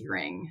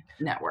Trumpeteering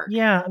network.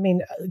 Yeah, I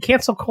mean,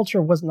 cancel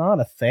culture was not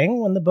a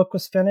thing when the book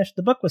was finished.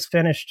 The book was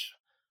finished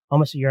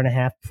almost a year and a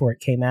half before it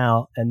came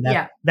out, and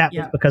that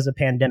was because of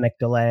pandemic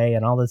delay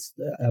and all this.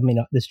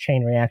 This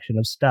chain reaction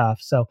of stuff.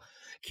 So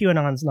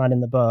QAnon's not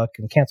in the book,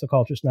 and cancel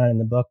culture's not in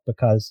the book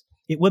because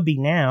it would be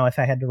now if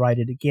I had to write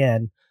it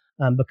again,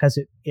 because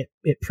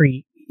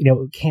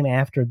it came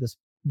after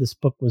this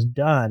book was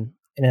done,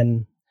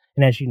 and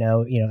as you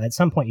know, at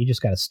some point you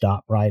just got to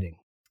stop writing.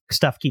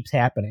 Stuff keeps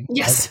happening.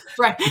 Yes,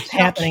 right. It's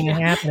happening and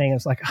happening.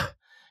 It's like,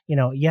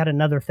 yet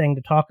another thing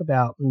to talk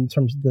about in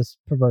terms of this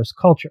perverse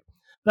culture.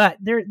 But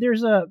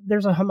there's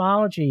a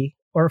homology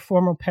or a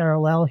formal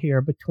parallel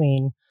here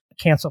between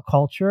cancel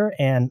culture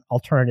and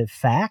alternative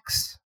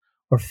facts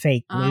or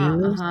fake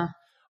news,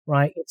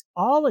 right? It's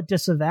all a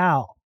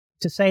disavowal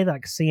to say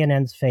like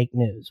CNN's fake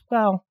news.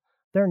 Well,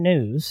 they're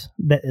news,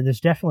 but there's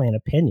definitely an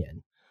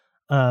opinion.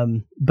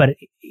 But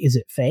is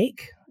it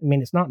fake? I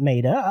mean, it's not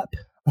made up.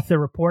 They're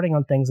reporting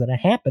on things that are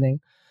happening.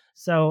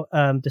 So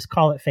just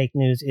call it fake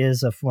news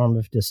is a form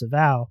of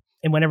disavowal.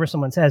 And whenever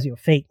someone says,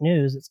 fake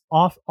news, it's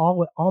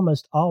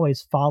almost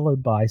always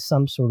followed by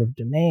some sort of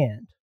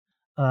demand.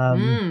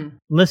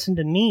 Listen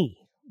to me.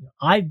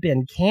 I've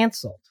been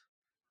canceled.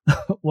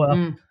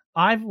 Well,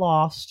 I've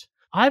lost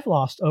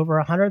over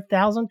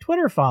 100,000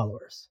 Twitter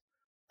followers.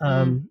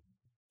 And,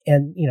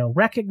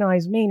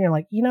 recognize me. And you're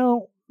like,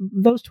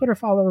 those Twitter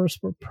followers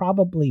were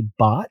probably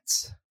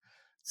bots.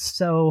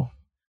 So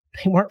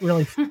they weren't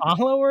really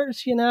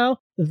followers,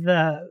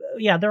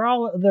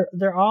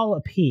 they're all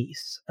a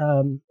piece.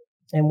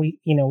 And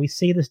we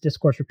see this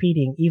discourse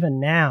repeating even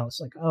now. It's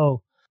like,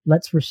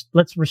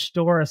 let's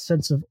restore a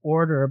sense of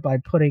order by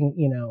putting,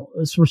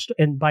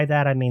 and by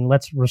that I mean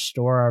let's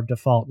restore our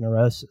default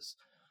neurosis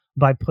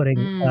by putting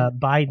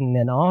Biden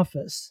in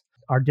office.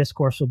 Our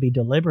discourse will be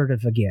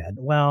deliberative again.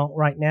 Well,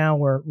 right now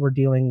we're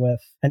dealing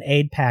with an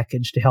aid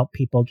package to help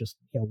people just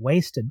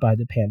wasted by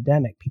the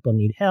pandemic. People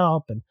need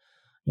help, and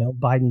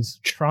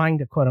Biden's trying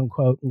to quote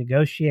unquote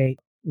negotiate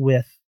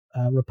with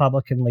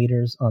Republican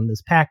leaders on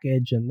this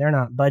package, and they're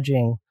not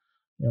budging.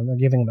 They're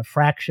giving him a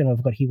fraction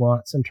of what he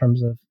wants in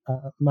terms of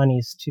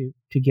monies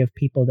to give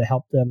people to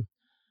help them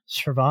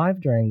survive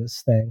during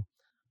this thing.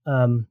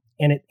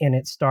 And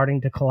it's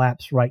starting to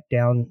collapse right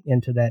down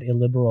into that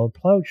illiberal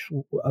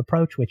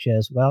approach, which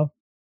is, well,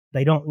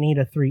 they don't need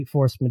a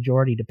 3/4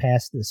 majority to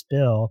pass this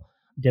bill.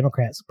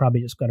 Democrats are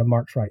probably just going to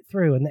march right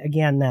through. And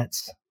again,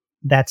 that's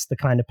the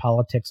kind of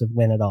politics of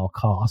win at all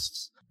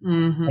costs.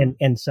 Mm-hmm.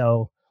 And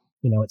so,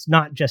 it's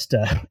not just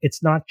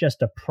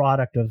a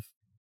product of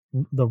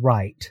the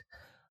right.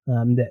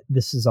 That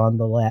this is on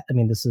the left. I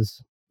mean, this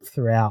is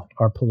throughout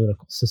our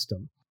political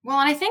system. Well,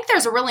 and I think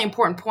there's a really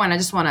important point I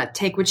just want to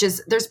take, which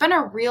is there's been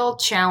a real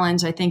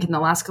challenge, I think, in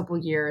the last couple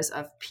of years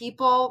of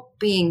people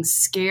being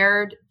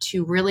scared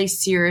to really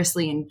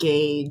seriously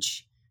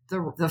engage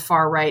the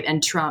far right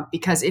and Trump,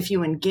 because if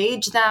you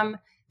engage them,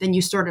 then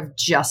you sort of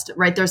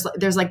right.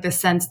 There's like this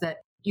sense that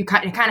it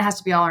kind of has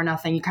to be all or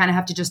nothing. You kind of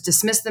have to just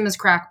dismiss them as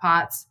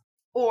crackpots,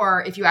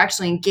 or if you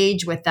actually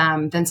engage with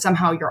them, then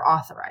somehow you're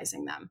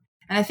authorizing them.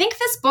 And I think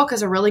this book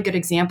is a really good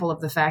example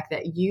of the fact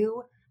that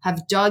you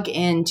have dug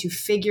in to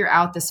figure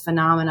out this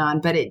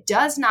phenomenon, but it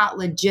does not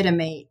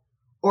legitimate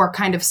or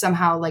kind of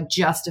somehow like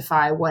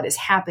justify what is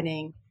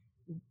happening.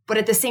 But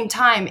at the same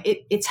time,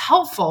 it's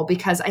helpful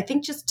because I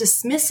think just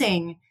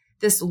dismissing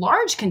this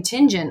large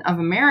contingent of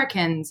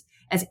Americans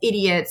as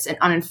idiots and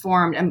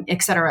uninformed, and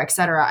et cetera,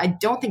 I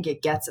don't think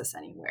it gets us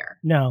anywhere.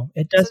 No,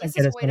 it doesn't get us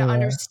anywhere. So this is a way to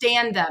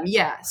understand them.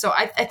 Yeah. So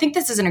I think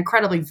this is an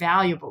incredibly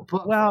valuable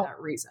book for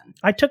that reason.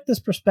 I took this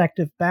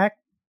perspective back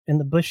in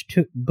the Bush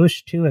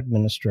 2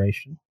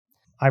 administration.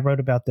 I wrote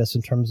about this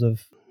in terms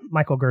of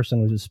Michael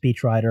Gerson, was a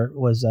speechwriter,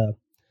 was a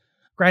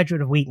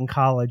graduate of Wheaton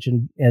College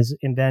and is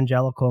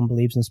evangelical and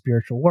believes in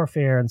spiritual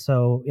warfare. And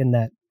so in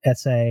that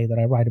essay that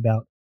I write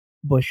about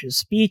Bush's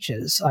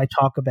speeches, I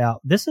talk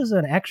about this is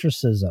an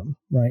exorcism,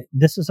 right?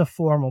 This is a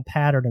formal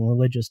pattern in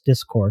religious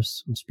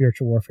discourse and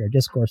spiritual warfare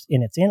discourse,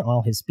 and it's in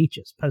all his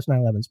speeches, post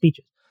 9/11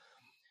 speeches.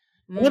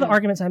 One of the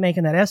arguments I make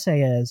in that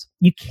essay is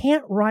you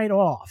can't write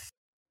off,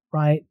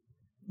 right,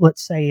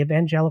 let's say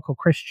evangelical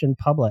Christian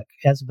public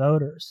as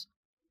voters,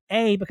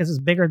 because it's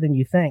bigger than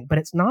you think, but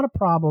it's not a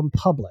problem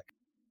public.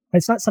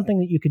 It's not something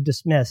that you could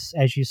dismiss,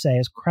 as you say,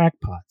 as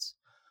crackpots.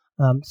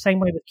 Same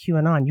way with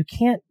QAnon. You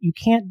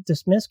can't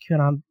dismiss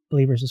QAnon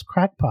believers as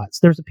crackpots.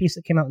 There's a piece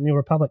that came out in New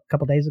Republic a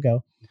couple days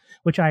ago,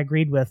 which I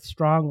agreed with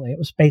strongly. It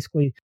was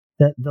basically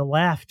that the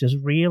left is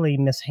really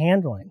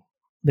mishandling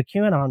the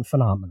QAnon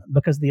phenomenon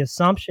because the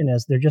assumption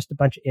is they're just a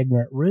bunch of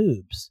ignorant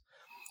rubes.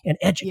 And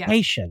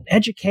education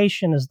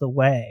is the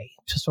way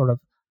to sort of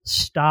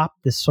stop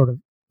this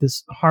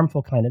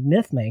harmful kind of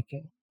myth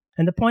making.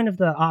 And the point of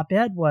the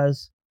op-ed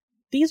was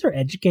these are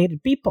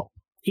educated people.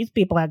 These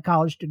people had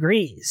college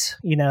degrees.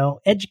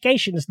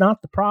 Education is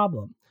not the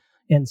problem.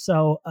 And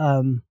so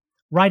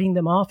writing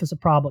them off as a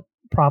problem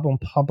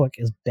public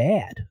is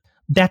bad.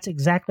 That's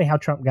exactly how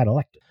Trump got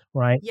elected.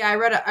 right? Yeah, I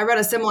read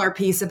a similar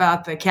piece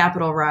about the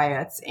Capitol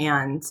riots,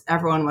 and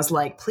everyone was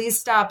like, please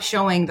stop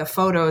showing the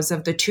photos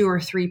of the 2 or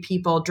 3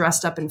 people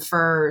dressed up in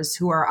furs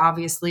who are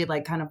obviously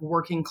like kind of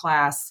working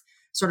class,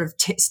 sort of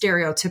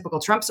stereotypical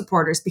Trump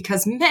supporters,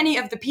 because many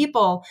of the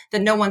people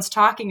that no one's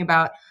talking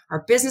about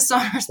are business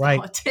owners, Right.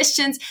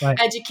 politicians, Right.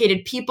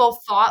 educated people,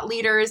 thought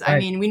leaders. Right. I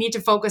mean, we need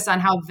to focus on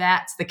how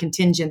that's the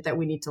contingent that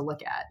we need to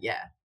look at. Yeah.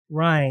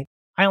 Right.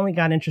 I only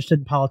got interested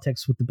in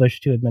politics with the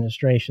Bush 2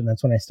 administration.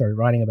 That's when I started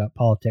writing about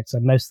politics. I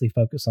mostly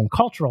focus on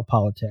cultural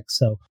politics.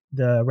 So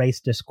the race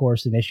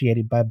discourse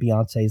initiated by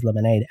Beyonce's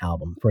Lemonade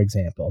album, for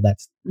example.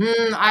 That's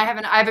I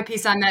have a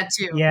piece on that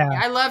too. Yeah.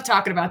 I love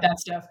talking about that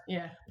stuff.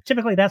 Yeah.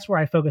 typically that's where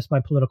I focus my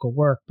political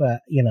work.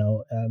 But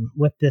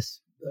with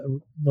this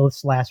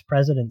last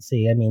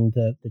presidency, I mean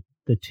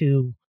the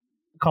two,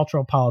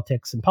 cultural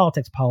politics and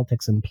politics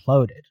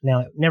imploded. Now,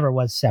 it never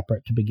was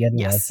separate to begin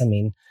Yes. with. I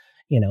mean,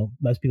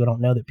 most people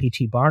don't know that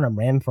P.T. Barnum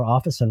ran for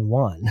office and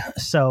won.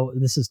 So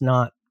this is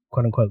not,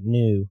 quote unquote,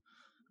 new,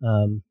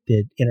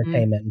 the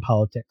entertainment and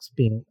politics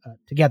being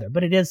together.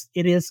 But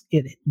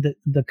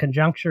the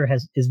conjuncture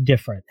has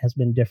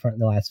been different in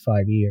the last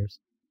 5 years.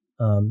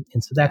 And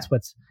so that's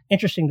what's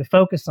interesting to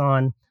focus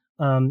on.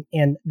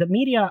 And the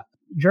media,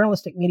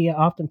 journalistic media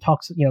often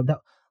talks,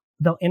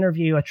 they'll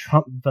interview a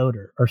Trump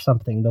voter or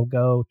something. They'll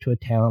go to a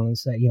town and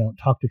say,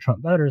 talk to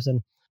Trump voters.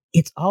 And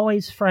it's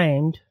always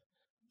framed,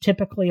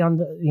 typically on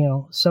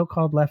the,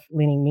 so-called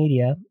left-leaning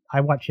media. I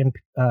listen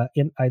to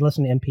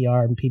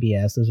NPR and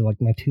PBS. Those are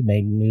like my 2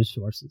 main news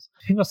sources.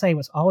 People say it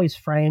was always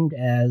framed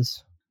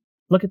as,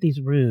 look at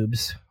these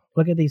rubes,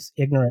 look at these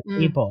ignorant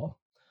people.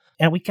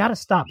 And we got to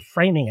stop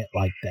framing it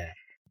like that.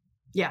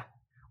 Yeah.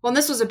 Well, and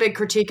this was a big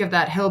critique of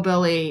that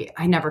hillbilly,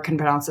 I never can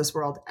pronounce this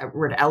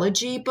word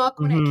elegy book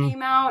when it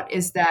came out,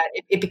 is that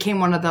it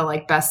became one of the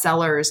like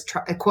bestsellers,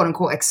 quote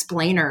unquote,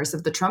 explainers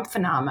of the Trump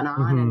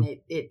phenomenon. And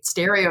it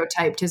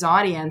stereotyped his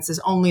audience as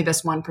only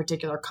this one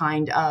particular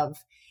kind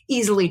of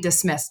easily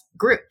dismissed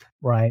group.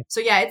 Right. So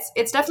yeah,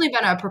 it's definitely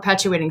been a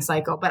perpetuating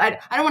cycle, but I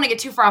don't want to get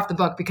too far off the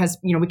book because,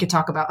 we could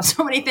talk about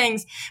so many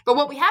things, but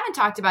what we haven't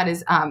talked about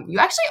is, you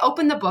actually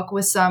opened the book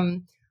with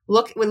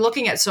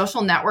looking at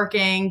social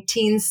networking,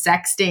 teens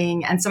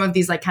sexting, and some of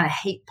these like kind of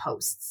hate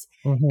posts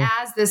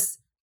as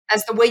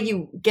the way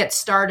you get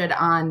started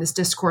on this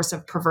discourse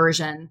of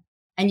perversion.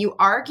 And you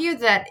argue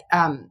that,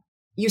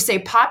 you say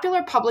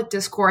popular public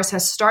discourse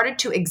has started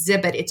to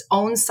exhibit its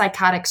own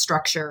psychotic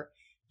structure,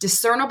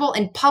 discernible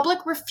in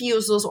public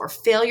refusals or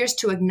failures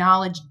to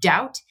acknowledge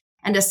doubt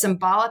and a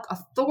symbolic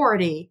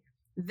authority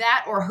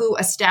that or who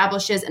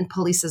establishes and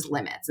polices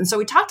limits. And so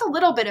we talked a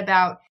little bit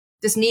about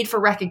this need for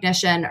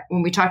recognition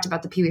when we talked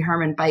about the Pee Wee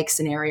Herman bike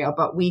scenario,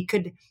 but we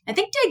could, I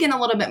think, dig in a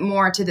little bit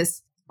more to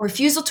this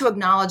refusal to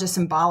acknowledge a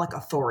symbolic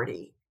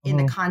authority in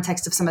the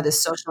context of some of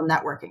this social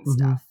networking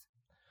stuff.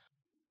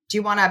 Do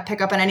you want to pick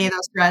up on any of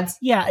those threads?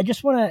 Yeah, I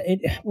just want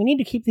to, we need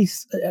to keep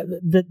these,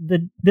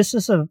 this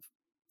is a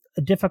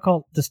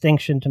difficult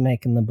distinction to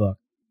make in the book,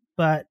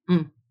 but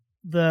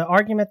the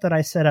argument that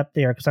I set up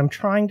there, because I'm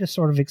trying to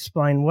sort of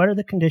explain what are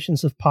the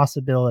conditions of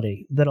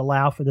possibility that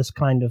allow for this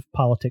kind of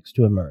politics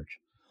to emerge.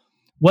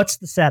 What's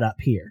the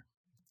setup here?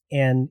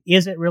 And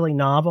is it really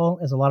novel,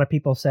 as a lot of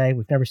people say,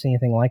 we've never seen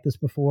anything like this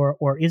before,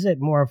 or is it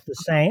more of the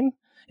same?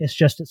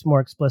 It's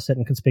more explicit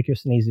and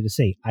conspicuous and easy to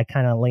see. I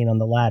kind of lean on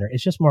the latter.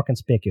 It's just more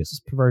conspicuous.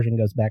 This perversion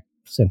goes back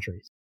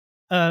centuries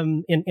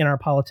in our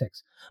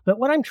politics. But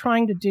what I'm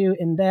trying to do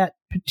in that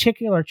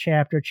particular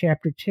chapter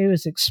 2,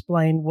 is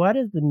explain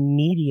what's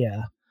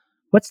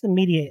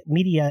the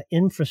media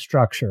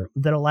infrastructure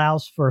that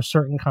allows for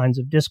certain kinds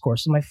of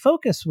discourse. And my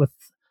focus with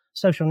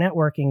social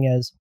networking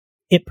is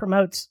it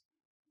promotes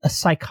a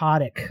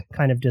psychotic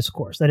kind of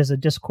discourse. That is a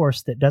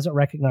discourse that doesn't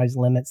recognize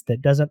limits,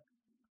 that doesn't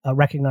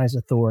recognize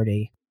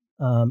authority.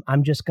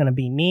 I'm just going to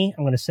be me.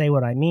 I'm going to say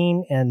what I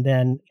mean, and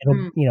then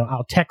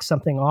I'll text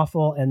something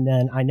awful, and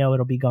then I know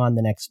it'll be gone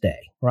the next day,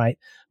 right?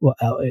 Well,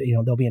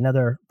 there'll be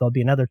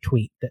another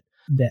tweet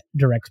that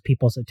directs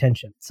people's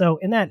attention. So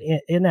in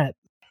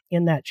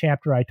that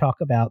chapter, I talk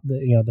about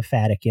the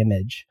phatic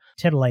image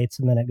titillates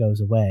and then it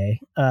goes away.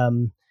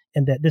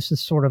 And that this is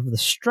sort of the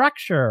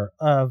structure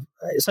of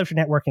social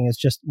networking is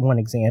just one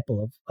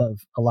example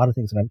of a lot of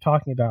things that I'm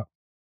talking about.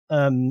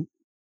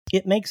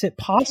 It makes it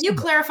possible. Can you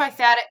clarify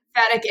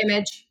phatic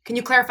image? Can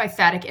you clarify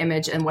phatic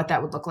image and what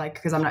that would look like?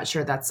 Because I'm not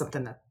sure that's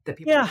something that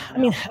people. Yeah, I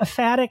mean, a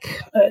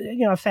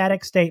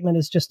phatic statement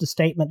is just a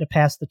statement to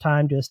pass the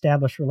time, to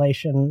establish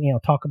relation.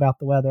 Talk about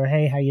the weather.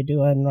 Hey, how you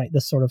doing? Right,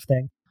 this sort of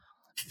thing.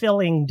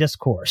 Filling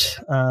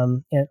discourse,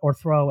 or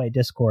throwaway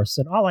discourse,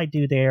 and all I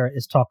do there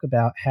is talk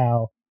about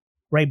how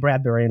Ray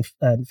Bradbury in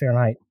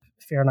Fahrenheit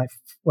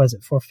was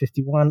it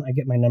 451? I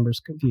get my numbers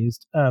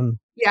confused. Yeah,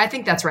 I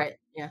think that's right.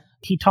 Yeah,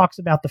 he talks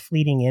about the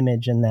fleeting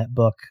image in that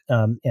book,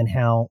 and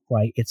how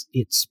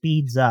it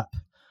speeds up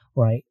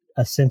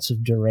a sense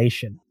of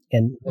duration,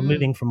 and we're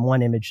moving from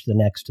one image to the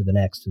next to the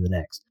next to the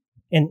next.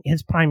 And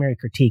his primary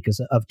critique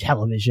is of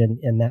television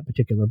in that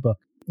particular book.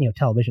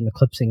 Television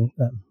eclipsing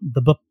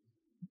the book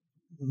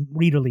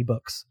readerly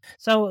books.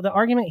 So the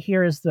argument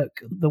here is that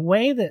the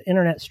way that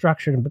internet's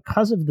structured, and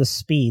because of the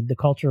speed, the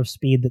culture of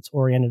speed that's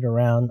oriented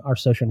around our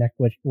social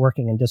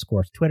networking and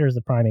discourse, Twitter is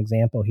the prime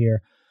example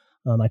here.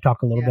 I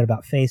talk a little bit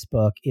about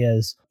Facebook,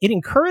 is it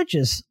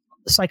encourages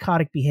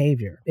psychotic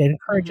behavior. It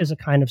encourages a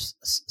kind of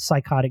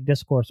psychotic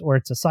discourse, or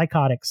it's a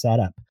psychotic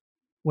setup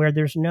where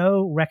there's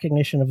no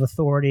recognition of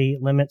authority,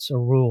 limits, or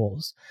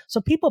rules.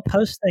 So people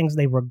post things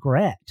they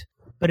regret,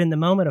 but in the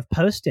moment of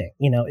posting,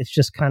 it's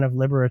just kind of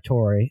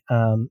liberatory.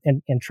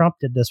 And Trump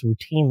did this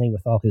routinely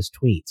with all his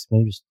tweets. I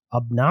mean, just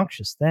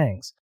obnoxious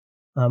things.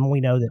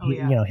 We know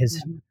that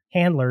his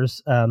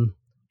handlers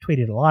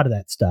tweeted a lot of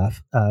that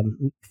stuff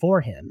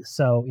for him.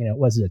 So it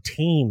was a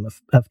team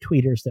of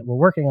tweeters that were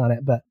working on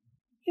it. But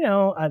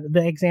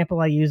the example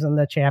I use in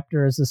the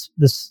chapter is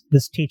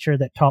this teacher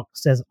that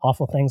says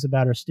awful things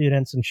about her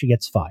students, and she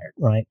gets fired,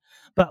 right?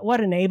 But what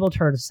enabled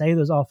her to say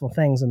those awful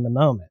things in the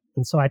moment?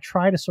 And so I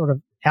try to sort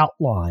of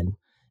outline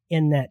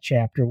in that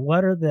chapter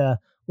what are the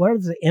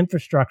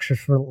infrastructure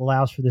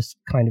allows for this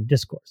kind of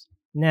discourse.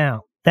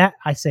 Now, that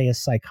I say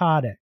is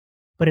psychotic,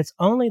 but it's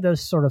only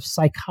those sort of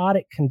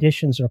psychotic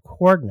conditions or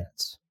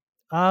coordinates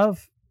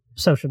of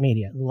social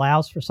media that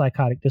allows for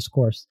psychotic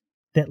discourse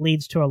that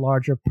leads to a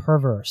larger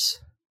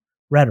perverse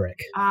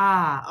rhetoric.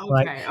 Okay,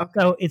 right? Okay.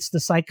 So it's the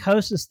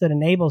psychosis that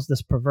enables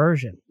this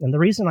perversion. And the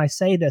reason I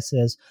say this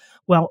is,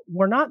 well,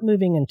 we're not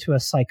moving into a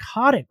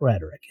psychotic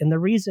rhetoric. And the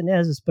reason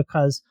is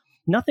because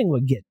nothing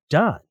would get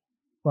done,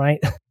 right?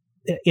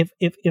 If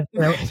the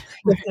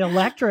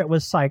electorate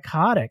was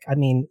psychotic, I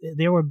mean,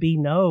 there would be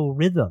no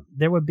rhythm.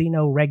 There would be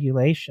no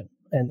regulation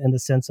in the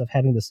sense of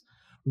having this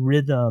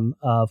rhythm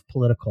of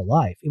political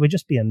life. It would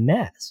just be a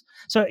mess.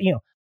 So,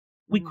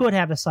 we could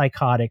have a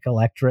psychotic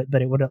electorate,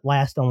 but it would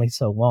last only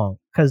so long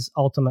because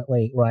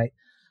ultimately, right,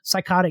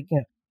 psychotic,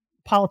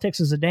 politics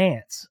is a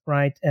dance,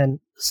 right? And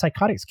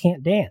psychotics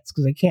can't dance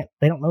because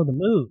they don't know the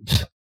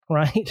moves,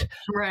 right?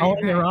 All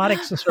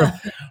neurotics are sort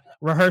of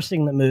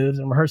rehearsing the moves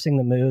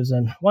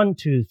and 1,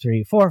 2,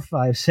 3, 4,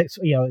 5, 6,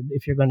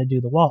 if you're going to do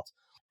the waltz.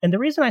 And the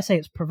reason I say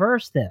it's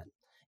perverse then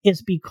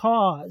is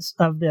because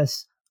of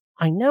this.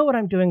 I know what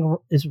I'm doing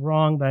is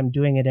wrong, but I'm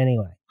doing it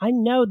anyway. I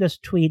know this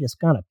tweet is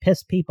going to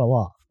piss people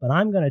off, but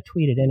I'm going to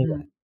tweet it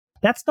anyway.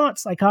 That's not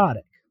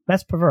psychotic.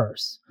 That's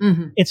perverse.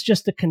 It's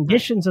just the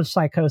conditions of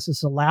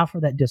psychosis allow for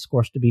that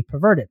discourse to be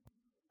perverted.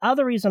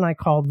 Other reason I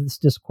call this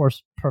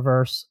discourse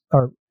perverse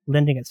or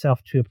lending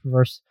itself to a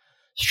perverse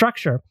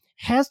structure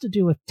has to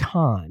do with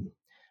time,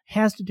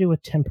 has to do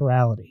with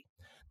temporality,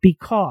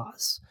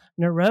 because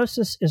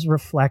neurosis is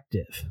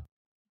reflective.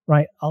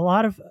 Right. A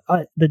lot of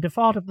the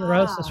default of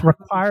neurosis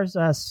requires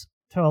us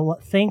to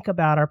think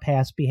about our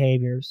past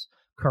behaviors,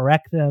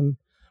 correct them,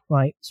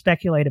 right,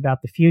 speculate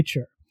about the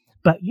future.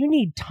 But you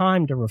need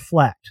time to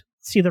reflect.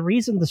 See, the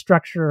reason the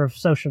structure of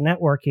social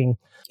networking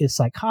is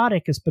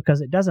psychotic is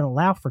because it doesn't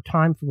allow for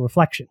time for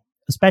reflection,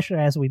 especially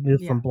as we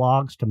move from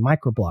blogs to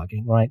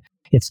microblogging, right?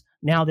 It's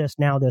now this,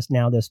 now this,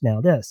 now this, now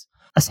this.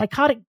 A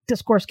psychotic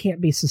discourse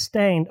can't be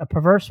sustained. A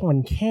perverse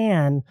one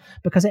can,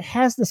 because it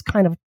has this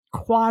kind of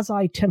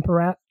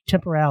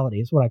quasi-temporality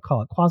is what I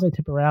call it,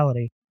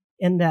 quasi-temporality,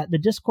 in that the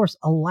discourse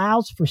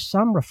allows for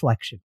some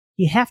reflection.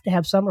 You have to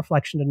have some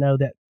reflection to know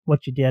that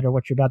what you did or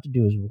what you're about to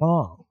do is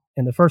wrong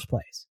in the first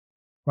place,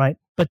 right?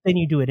 But then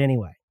you do it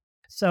anyway.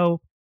 So,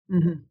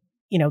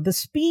 the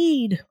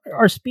speed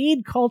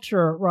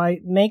culture,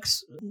 right,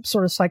 makes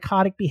sort of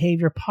psychotic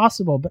behavior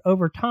possible, but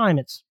over time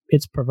it's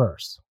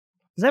perverse.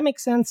 Does that make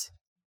sense?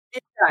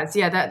 It does.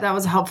 Yeah, that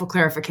was a helpful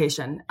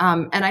clarification.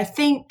 And I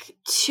think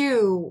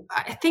too,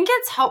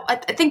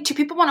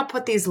 people want to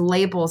put these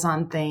labels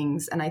on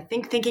things. And I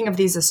think thinking of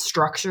these as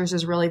structures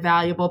is really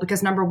valuable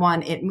because number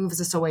one, it moves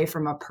us away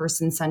from a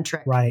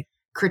person-centric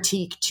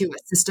critique to a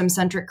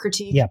system-centric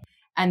critique. Yep.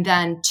 And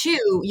then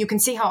two, you can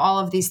see how all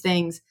of these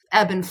things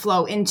ebb and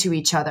flow into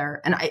each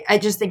other. And I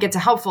just think it's a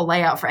helpful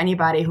layout for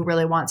anybody who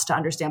really wants to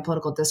understand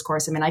political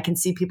discourse. I mean, I can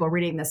see people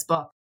reading this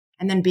book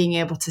and then being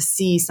able to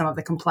see some of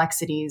the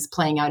complexities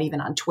playing out even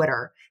on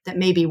Twitter that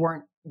maybe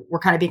were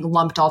kind of being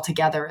lumped all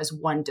together as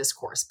one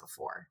discourse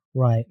before.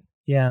 Right.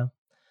 Yeah.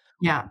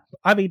 Yeah.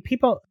 I mean,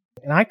 people,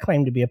 and I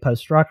claim to be a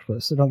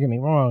post-structuralist, so don't get me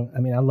wrong.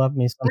 I mean, I love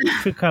me some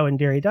Foucault and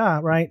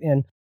Derrida, right?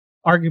 And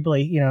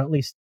arguably, at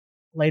least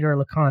later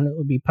Lacan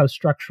would be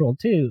post-structural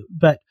too.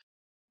 But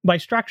by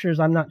structures,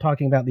 I'm not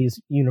talking about these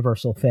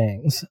universal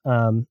things,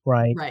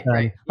 right?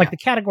 Right. Like the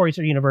categories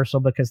are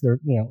universal because they're,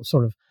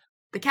 sort of.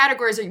 The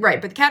categories are right,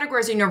 but the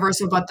categories are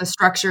universal, but the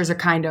structures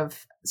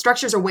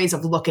are ways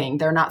of looking.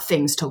 They're not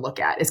things to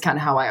look at. Is kind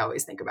of how I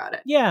always think about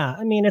it. Yeah.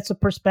 I mean, it's a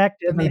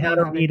perspective on how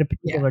to read a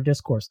particular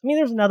discourse. I mean,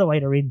 there's another way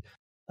to read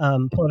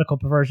political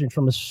perversion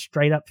from a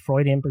straight up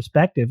Freudian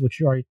perspective, which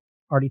you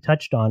already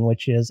touched on,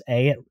 which is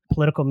all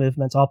political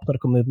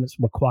movements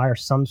require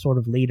some sort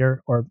of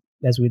leader, or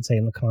as we'd say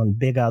in Lacan,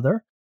 big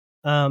other.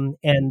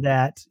 And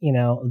that,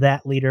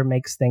 that leader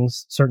makes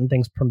certain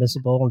things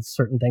permissible and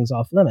certain things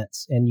off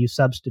limits. And you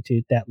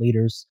substitute that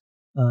leader's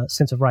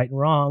sense of right and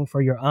wrong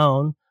for your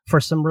own, for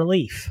some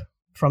relief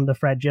from the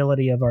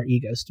fragility of our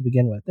egos to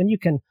begin with. And you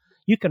can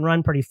you can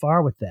run pretty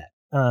far with that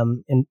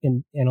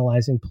in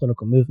analyzing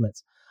political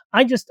movements.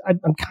 I'm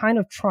kind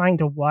of trying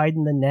to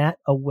widen the net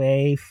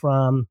away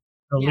from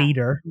the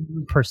leader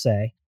per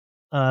se,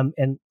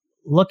 and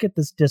look at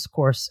this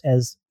discourse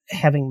as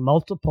having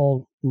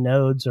multiple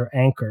nodes or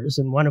anchors,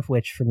 and one of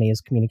which for me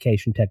is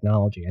communication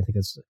technology. I think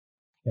it's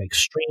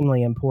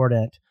extremely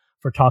important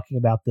for talking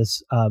about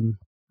this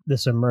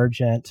this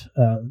emergent,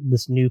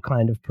 this new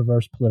kind of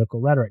perverse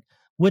political rhetoric.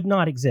 Would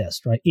not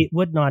exist, right? It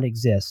would not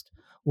exist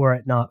were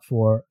it not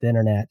for the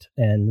internet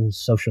and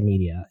social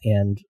media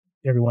and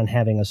everyone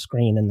having a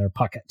screen in their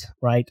pocket,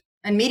 right?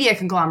 And media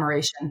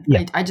conglomeration.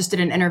 Yeah. I just did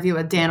an interview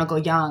with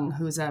Danica Young,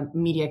 who's a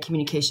media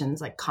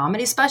communications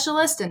comedy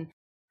specialist, and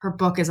her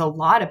book is a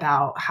lot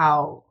about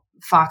how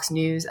Fox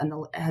News and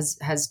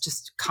has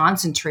just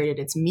concentrated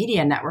its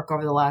media network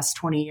over the last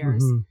 20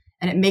 years. Mm-hmm.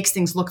 And it makes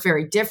things look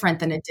very different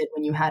than it did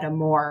when you had a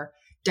more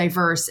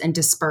diverse and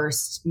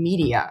dispersed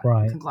media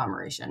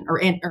conglomeration or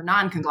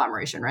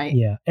non-conglomeration, right?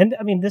 Yeah. And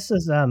I mean, this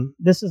is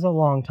a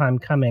long time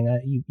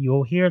coming.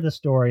 You'll hear the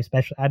story,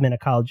 especially I'm in a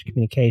college of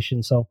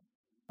communication, so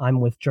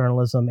I'm with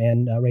journalism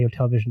and radio,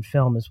 television,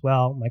 film as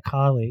well, my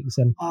colleagues.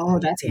 And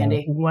that's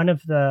handy. One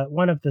of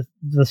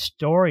the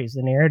stories,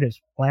 the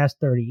narratives last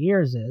 30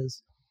 years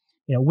is,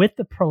 with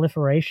the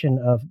proliferation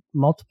of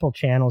multiple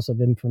channels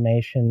of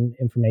information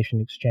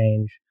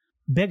exchange,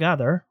 Big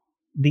Other,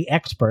 the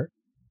expert,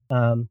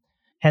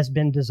 has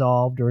been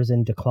dissolved or is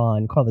in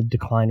decline, called the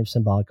decline of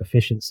symbolic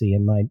efficiency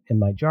in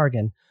my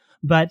jargon.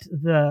 But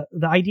the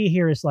idea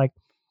here is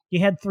you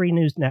had 3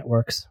 news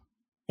networks,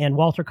 and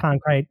Walter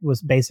Cronkite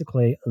was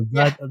basically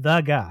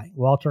the guy.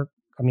 Walter,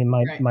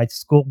 my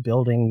school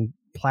building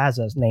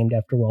plaza is named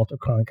after Walter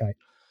Cronkite,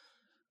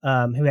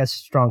 who has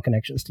strong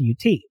connections to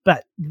UT.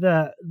 But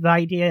the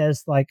idea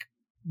is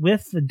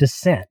with the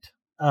descent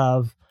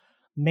of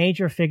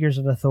major figures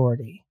of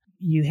authority,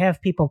 you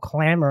have people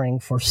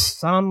clamoring for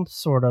some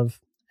sort of,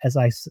 as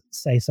I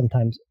say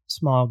sometimes,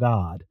 small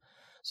god.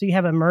 So you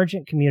have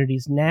emergent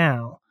communities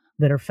now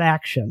that are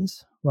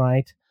factions,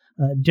 right?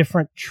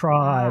 Different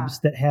tribes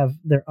that have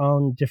their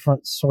own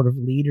different sort of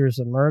leaders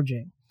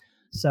emerging.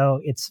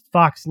 So it's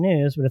Fox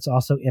News, but it's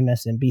also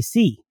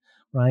MSNBC,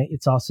 right?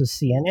 It's also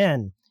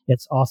CNN.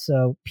 It's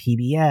also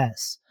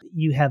PBS.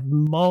 You have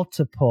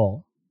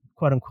multiple,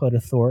 quote unquote,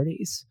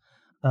 authorities,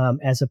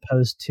 as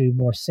opposed to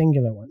more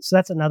singular ones. So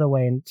that's another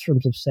way in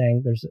terms of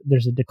saying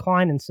there's a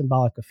decline in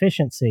symbolic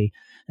efficiency.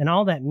 And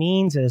all that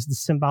means is the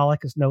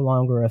symbolic is no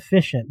longer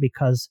efficient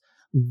because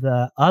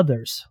the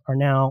others are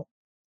now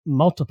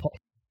multiple,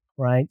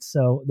 right?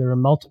 So there are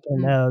multiple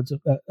nodes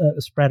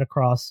spread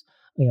across,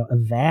 a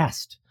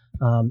vast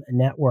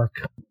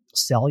network,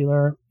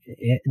 cellular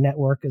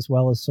network, as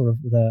well as sort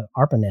of the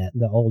ARPANET,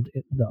 the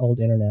old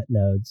internet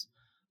nodes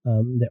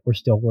that we're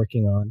still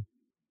working on.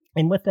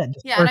 And with that,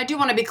 and I do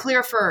want to be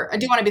clear for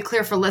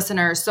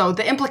listeners. So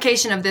the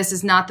implication of this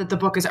is not that the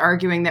book is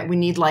arguing that we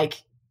need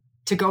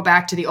to go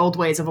back to the old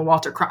ways of a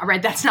Walter Cronkite,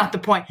 right? That's not the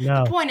point.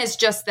 No. The point is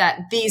just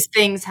that these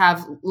things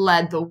have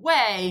led the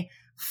way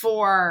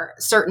for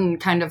certain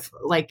kind of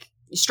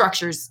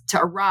structures to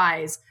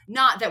arise.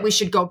 Not that we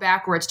should go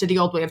backwards to the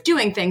old way of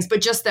doing things,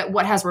 but just that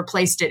what has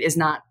replaced it is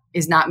not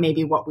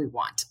maybe what we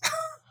want,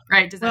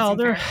 right? Does that seem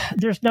fair?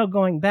 There's no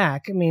going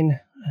back. I mean,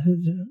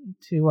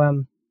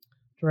 to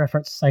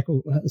reference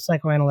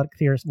psychoanalytic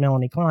theorist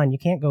Melanie Klein, you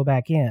can't go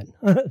back in.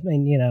 I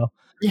mean,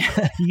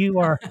 you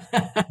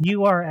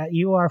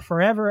are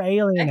forever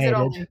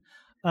alienated.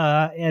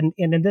 And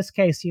in this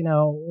case,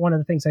 one of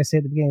the things I say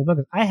at the beginning of the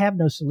book is I have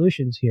no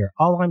solutions here.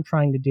 All I'm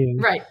trying to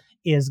do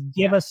is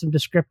give us some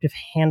descriptive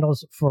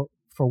handles for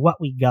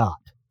what we got.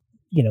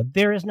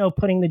 There is no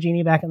putting the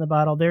genie back in the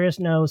bottle. There is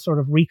no sort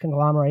of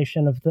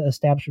reconglomeration of the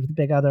establishment of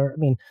the Big Other. I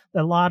mean,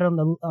 a lot on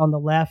the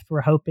left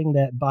were hoping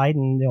that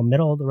Biden,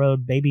 middle of the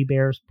road, baby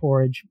bears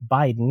porridge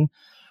Biden,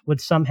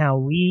 would somehow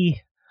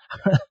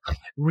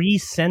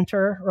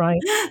recenter, right,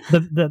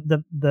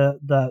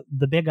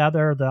 the Big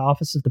Other, the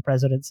office of the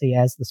presidency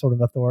as the sort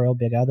of authorial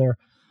Big Other.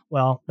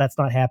 Well, that's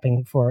not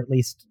happening for at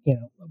least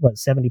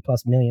 70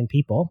 plus million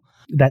people.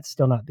 That's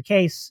still not the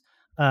case.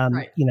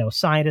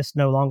 Scientists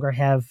no longer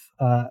have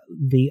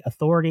the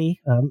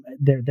authority.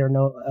 They're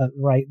no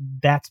right.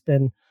 That's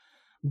been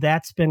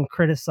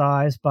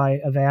criticized by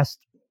a vast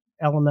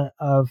element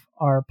of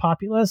our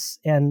populace,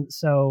 and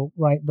so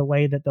the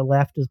way that the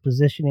left is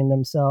positioning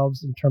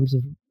themselves in terms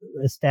of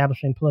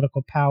establishing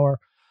political power,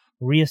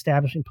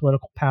 reestablishing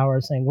political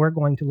power, saying we're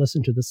going to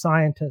listen to the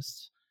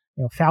scientists.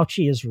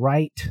 Fauci is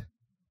right.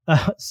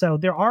 So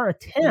there are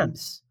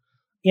attempts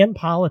in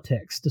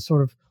politics to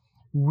sort of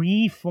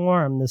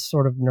reform this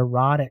sort of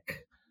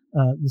neurotic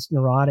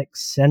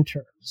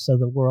center, so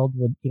the world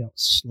would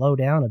slow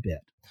down a bit.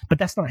 But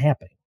that's not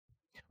happening,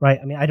 right?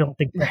 I mean, I don't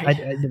think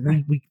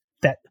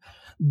that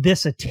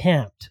this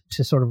attempt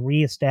to sort of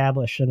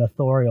reestablish an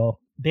authorial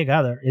Big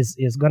Other is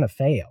going to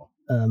fail.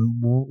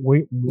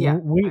 We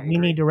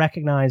need to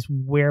recognize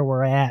where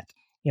we're at,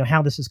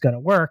 how this is going to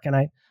work. And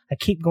I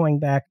keep going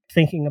back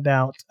thinking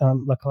about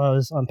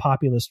Laclau's On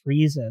Populist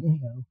Reason.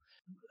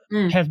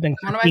 Have been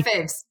one of my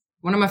faves.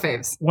 One of my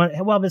faves.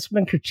 Well, it's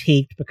been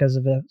critiqued because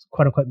of the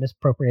quote unquote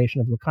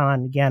misappropriation of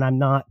Lacan. Again, I'm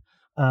not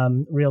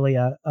really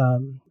a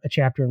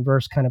chapter and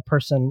verse kind of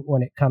person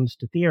when it comes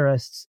to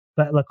theorists.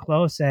 But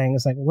Leclos saying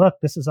is like,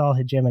 look, this is all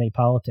hegemony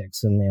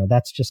politics, and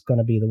that's just going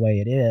to be the way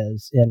it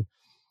is. And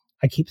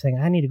I keep saying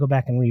I need to go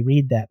back and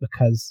reread that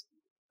because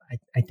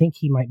I think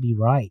he might be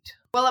right.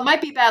 Well, it might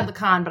be bad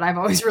Lacan, but I've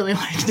always really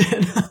liked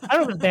it. I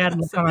don't know if it's bad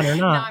Lacan or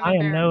not. I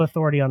am no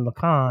authority on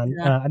Lacan.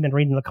 Yeah. I've been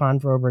reading Lacan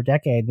for over a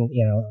decade, and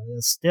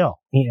still,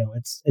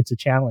 it's a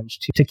challenge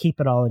to keep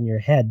it all in your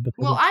head.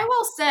 Well, I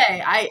will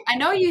say, I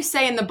know you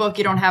say in the book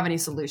you don't have any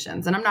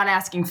solutions, and I'm not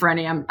asking for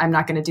any. I'm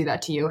not going to do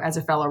that to you as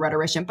a fellow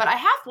rhetorician, but I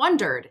have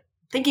wondered,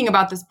 thinking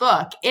about this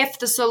book, if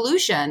the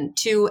solution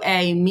to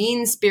a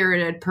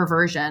mean-spirited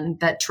perversion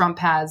that Trump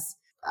has,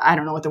 I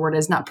don't know what the word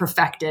is, not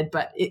perfected,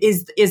 but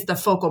is the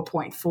focal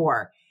point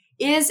for,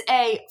 is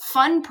a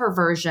fun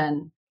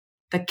perversion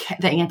the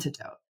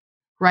antidote,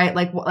 right?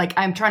 Like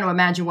I'm trying to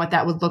imagine what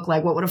that would look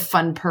like. What would a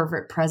fun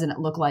pervert president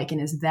look like?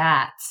 And is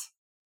that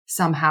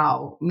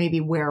somehow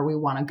maybe where we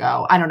want to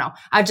go? I don't know.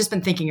 I've just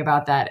been thinking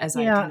about that as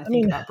I kind of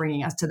think about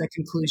bringing us to the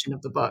conclusion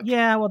of the book.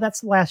 Yeah, well, that's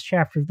the last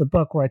chapter of the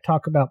book where I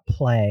talk about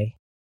play.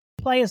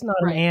 Play is not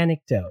an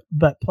anecdote,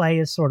 but play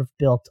is sort of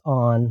built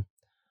on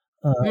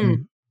a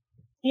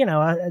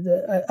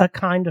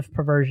kind of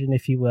perversion,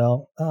 if you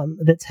will,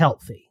 that's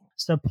healthy.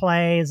 So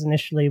play is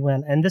initially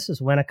and this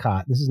is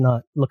Winnicott, this is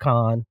not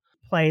Lacan,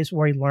 plays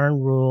where we learn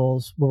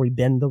rules, where we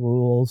bend the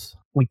rules,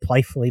 we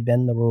playfully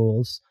bend the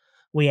rules.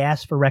 We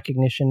ask for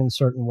recognition in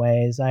certain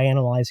ways. I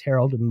analyze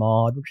Harold and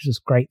Maude, which is this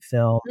great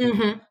film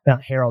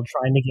about Harold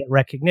trying to get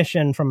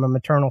recognition from a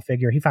maternal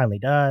figure. He finally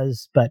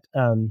does, but,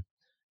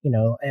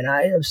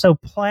 so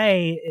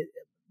play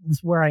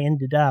is where I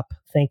ended up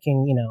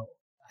thinking,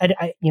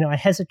 I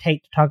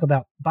hesitate to talk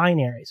about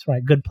binaries,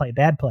 right? Good play,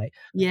 bad play.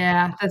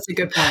 Yeah, that's a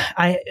good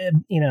point.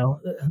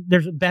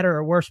 There's a better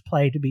or worse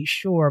play to be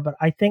sure, but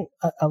I think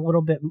a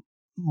little bit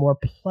more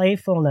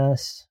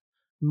playfulness,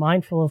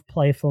 mindful of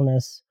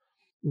playfulness,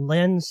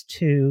 lends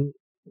to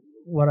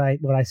what I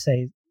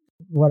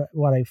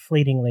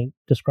fleetingly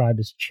describe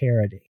as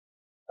charity.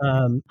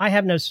 I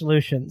have no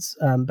solutions,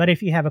 but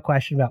if you have a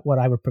question about what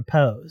I would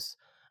propose,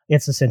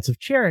 it's a sense of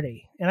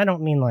charity. And I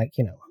don't mean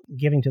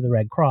giving to the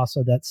Red Cross,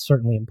 so that's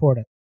certainly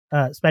important,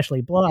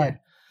 especially blood. Yeah.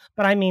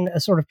 But I mean a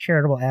sort of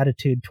charitable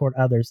attitude toward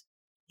others,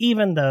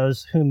 even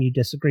those whom you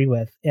disagree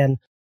with. And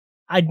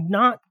I'm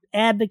not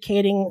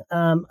advocating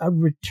a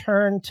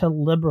return to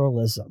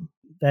liberalism.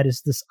 That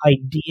is this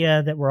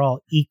idea that we're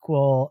all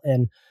equal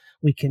and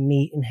we can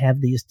meet and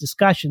have these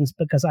discussions,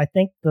 because I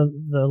think the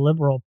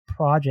liberal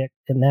project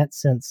in that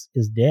sense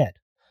is dead.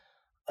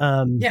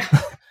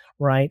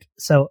 Right?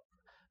 So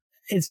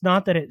it's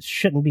not that it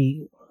shouldn't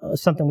be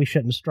something we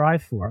shouldn't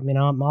strive for. I mean,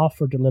 I'm all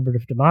for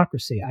deliberative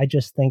democracy. I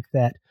just think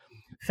that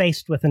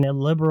faced with an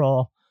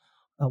illiberal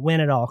win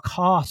at all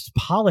costs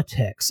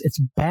politics, it's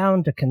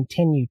bound to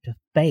continue to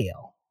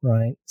fail,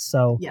 right?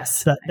 So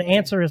yes, the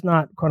answer is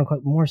not, quote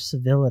unquote, more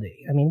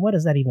civility. I mean, what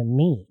does that even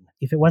mean?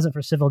 If it wasn't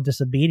for civil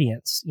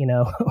disobedience,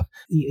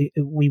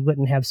 we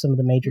wouldn't have some of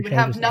the major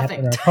changes that happen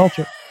in our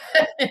culture.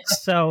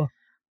 So,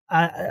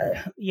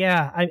 I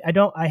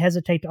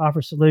hesitate to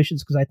offer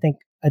solutions because I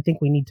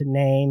think we need to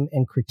name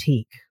and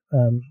critique,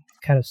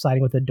 kind of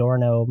siding with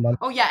Adorno.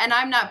 Oh yeah, and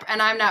I'm not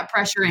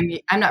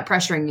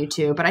pressuring you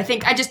to, but I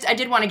think I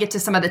did want to get to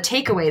some of the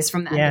takeaways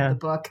from the end of the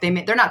book.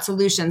 They're not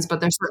solutions, but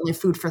they're certainly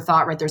food for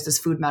thought, right? There's this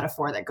food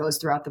metaphor that goes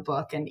throughout the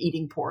book, and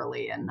eating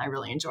poorly, and I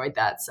really enjoyed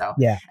that. So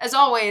as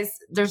always,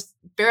 there's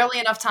barely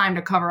enough time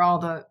to cover all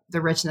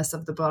the richness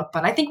of the book,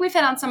 but I think we've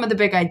hit on some of the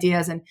big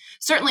ideas, and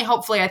certainly,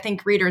 hopefully, I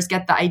think readers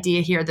get the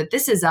idea here that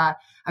this is a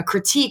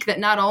critique that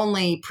not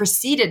only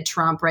preceded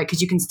Trump, right?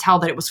 Because you can tell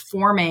that it was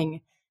forming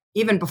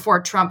even before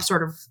Trump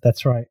sort of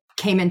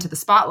came into the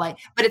spotlight,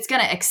 but it's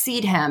going to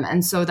exceed him.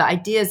 And so the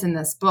ideas in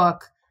this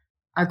book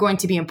are going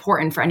to be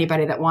important for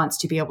anybody that wants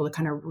to be able to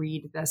kind of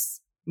read this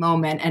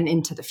moment and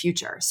into the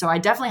future. So I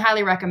definitely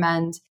highly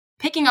recommend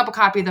picking up a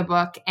copy of the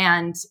book.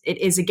 And it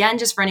is, again,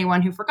 just for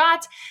anyone who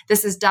forgot,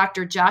 this is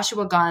Dr.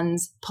 Joshua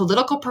Gunn's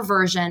Political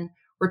Perversion,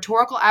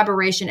 Rhetorical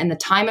Aberration in the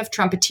Time of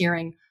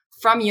Trumpeteering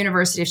from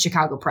University of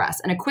Chicago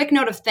Press. And a quick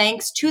note of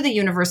thanks to the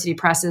university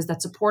presses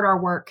that support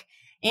our work,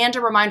 and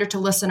a reminder to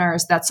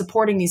listeners that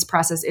supporting these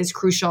presses is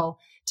crucial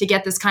to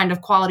get this kind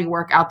of quality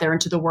work out there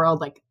into the world.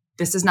 Like,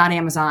 this is not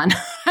Amazon.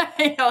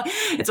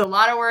 It's a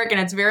lot of work and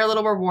it's very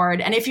little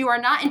reward. And if you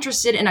are not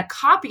interested in a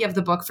copy of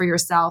the book for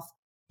yourself,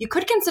 you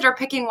could consider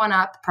picking one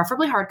up,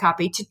 preferably hard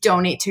copy, to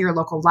donate to your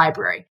local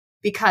library,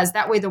 because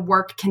that way the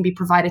work can be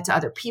provided to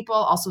other people.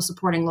 Also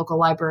supporting local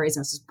libraries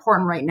is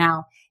important right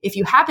now. If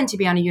you happen to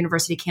be on a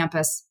university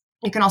campus,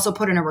 you can also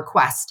put in a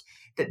request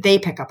that they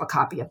pick up a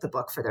copy of the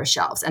book for their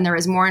shelves. And there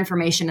is more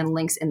information and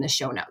links in the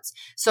show notes.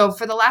 So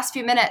for the last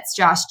few minutes,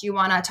 Josh, do you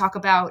want to talk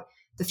about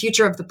the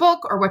future of the book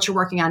or what you're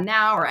working on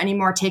now, or any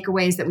more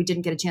takeaways that we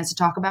didn't get a chance to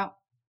talk about?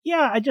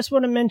 Yeah, I just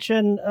want to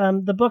mention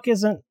the book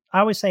isn't, I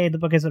always say the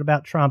book isn't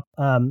about Trump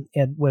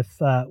and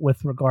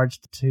with regards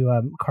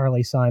to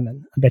Carly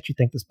Simon. I bet you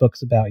think this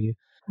book's about you.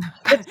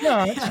 It's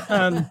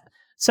not.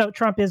 So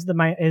Trump is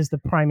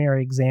the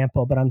primary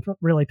example, but I'm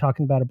really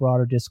talking about a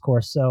broader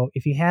discourse. So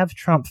if you have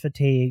Trump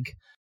fatigue,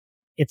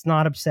 it's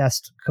not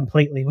obsessed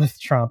completely with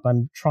Trump.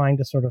 I'm trying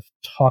to sort of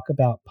talk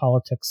about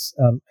politics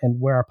and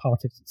where our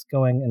politics is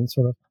going in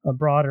sort of a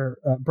broader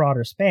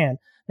span.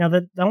 Now,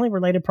 the only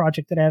related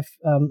project that I have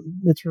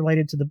that's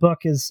related to the book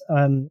is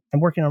I'm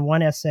working on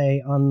one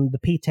essay on the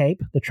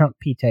P-tape, the Trump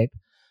P-tape.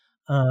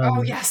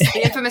 Oh yes,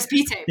 the infamous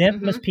P-tape. The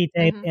infamous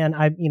P-tape, and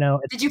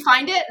Did you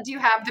find it? Do you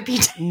have the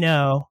P-tape?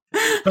 No,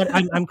 but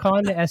I'm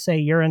calling the essay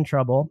 "You're in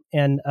Trouble,"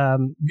 and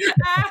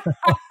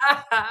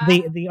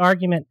the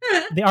argument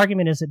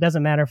is it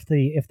doesn't matter if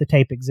the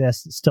tape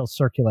exists; it still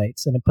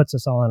circulates, and it puts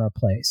us all in our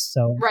place.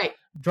 So, right,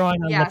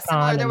 drawing on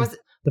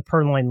the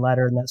Purloin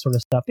Letter and that sort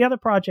of stuff. The other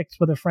projects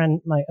with a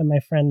friend, my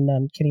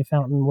friend Kenny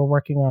Fountain, we're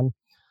working on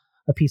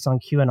a piece on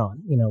QAnon.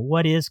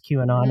 What is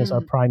QAnon is our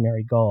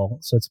primary goal.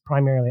 So it's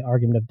primarily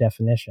argument of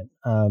definition.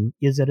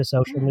 Is it a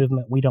social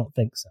movement? We don't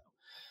think so.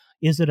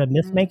 Is it a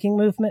myth-making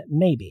movement?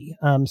 Maybe.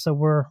 So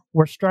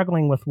we're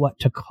struggling with what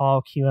to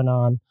call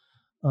QAnon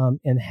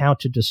and how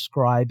to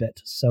describe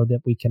it so that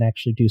we can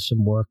actually do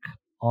some work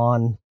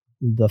on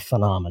the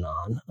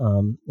phenomenon.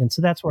 And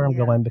so that's where I'm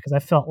going, because I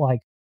felt like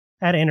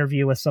I had an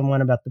interview with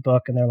someone about the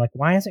book, and they're like,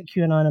 why isn't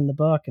QAnon in the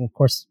book? And of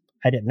course,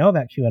 I didn't know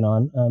about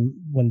QAnon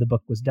when the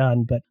book was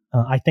done, but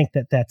I think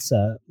that's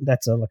a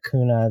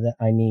lacuna that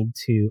I need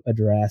to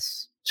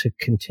address to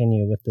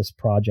continue with this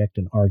project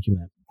and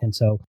argument. And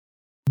so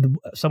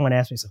someone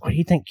asked me, "What do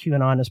you think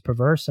QAnon is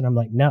perverse?" And I'm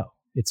like, "No,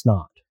 it's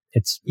not.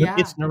 It's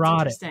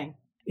neurotic.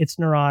 It's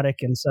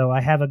neurotic." And so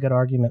I have a good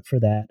argument for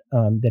that,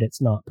 that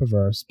it's not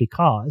perverse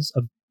because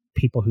of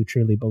people who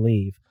truly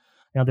believe.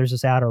 Now, there's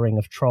this outer ring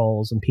of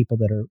trolls and people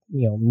that are,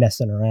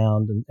 messing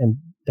around and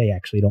they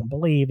actually don't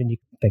believe, and you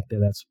think that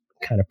that's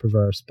kind of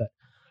perverse. But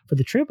for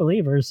the true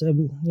believers,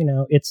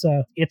 it's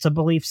a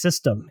belief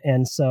system.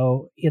 And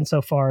so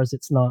insofar as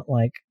it's not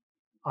like,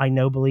 I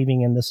know believing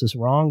in this is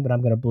wrong, but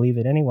I'm going to believe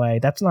it anyway,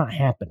 that's not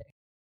happening.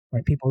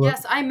 Right?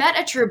 Yes, I met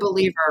a true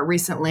believer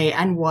recently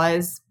and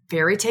was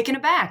very taken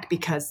aback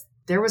because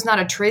there was not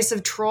a trace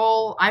of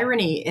troll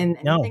irony in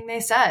anything they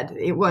said.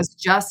 It was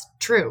just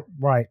true.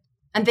 Right.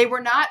 And they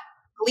were not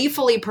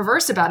gleefully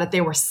perverse about it. They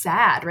were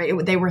sad, right?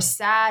 They were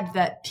sad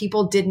that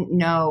people didn't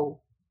know.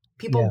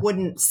 People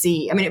wouldn't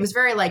see. I mean, it was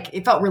very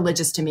it felt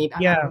religious to me.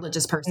 I'm not a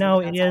religious person. No,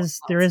 it is.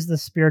 There is the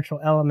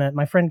spiritual element.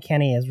 My friend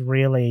Kenny has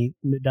really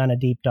done a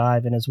deep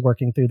dive and is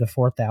working through the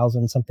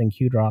 4,000 something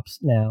Q drops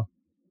now.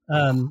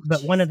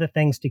 But one of the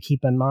things to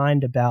keep in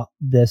mind about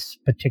this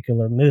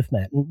particular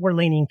movement, and we're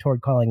leaning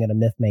toward calling it a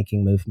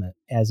myth-making movement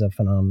as a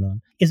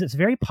phenomenon, is it's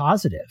very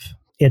positive.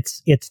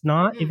 It's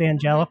not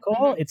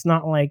evangelical. It's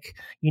not like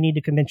you need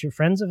to convince your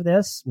friends of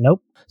this.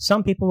 Nope.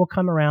 Some people will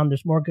come around.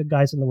 There's more good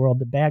guys in the world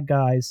than bad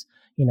guys.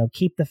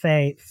 Keep the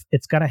faith.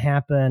 It's going to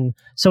happen.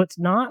 So it's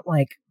not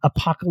like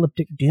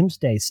apocalyptic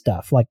doomsday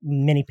stuff like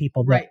many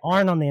people that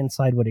aren't on the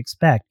inside would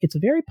expect. It's a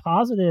very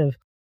positive,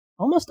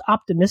 almost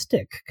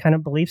optimistic kind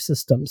of belief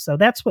system. So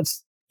that's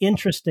what's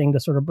interesting to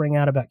sort of bring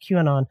out about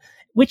QAnon,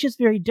 which is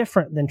very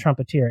different than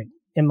Trumpeteering,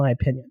 in my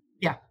opinion.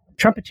 Yeah.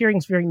 Trumpeteering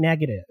is very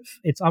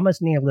negative. It's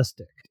almost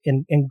nihilistic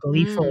and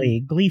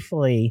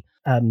gleefully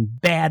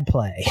bad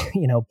play,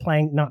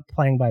 not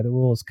playing by the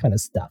rules kind of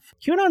stuff.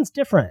 QAnon's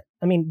different.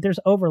 I mean, there's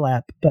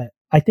overlap, but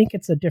I think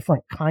it's a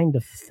different kind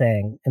of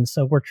thing. And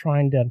so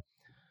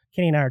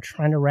Kenny and I are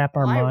trying to wrap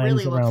our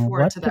minds around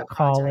what to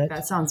call it.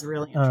 That sounds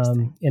really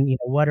interesting. And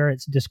what are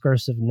its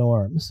discursive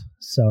norms.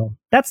 So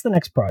that's the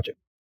next project.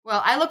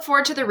 Well, I look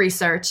forward to the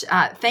research.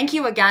 Thank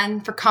you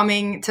again for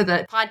coming to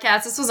the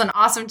podcast. This was an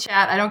awesome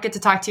chat. I don't get to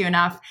talk to you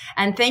enough.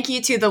 And thank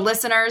you to the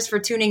listeners for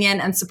tuning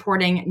in and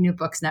supporting New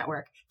Books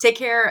Network. Take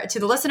care to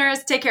the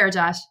listeners. Take care,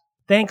 Josh.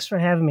 Thanks for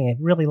having me. I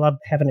really loved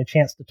having a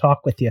chance to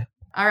talk with you.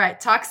 All right.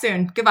 Talk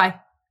soon. Goodbye.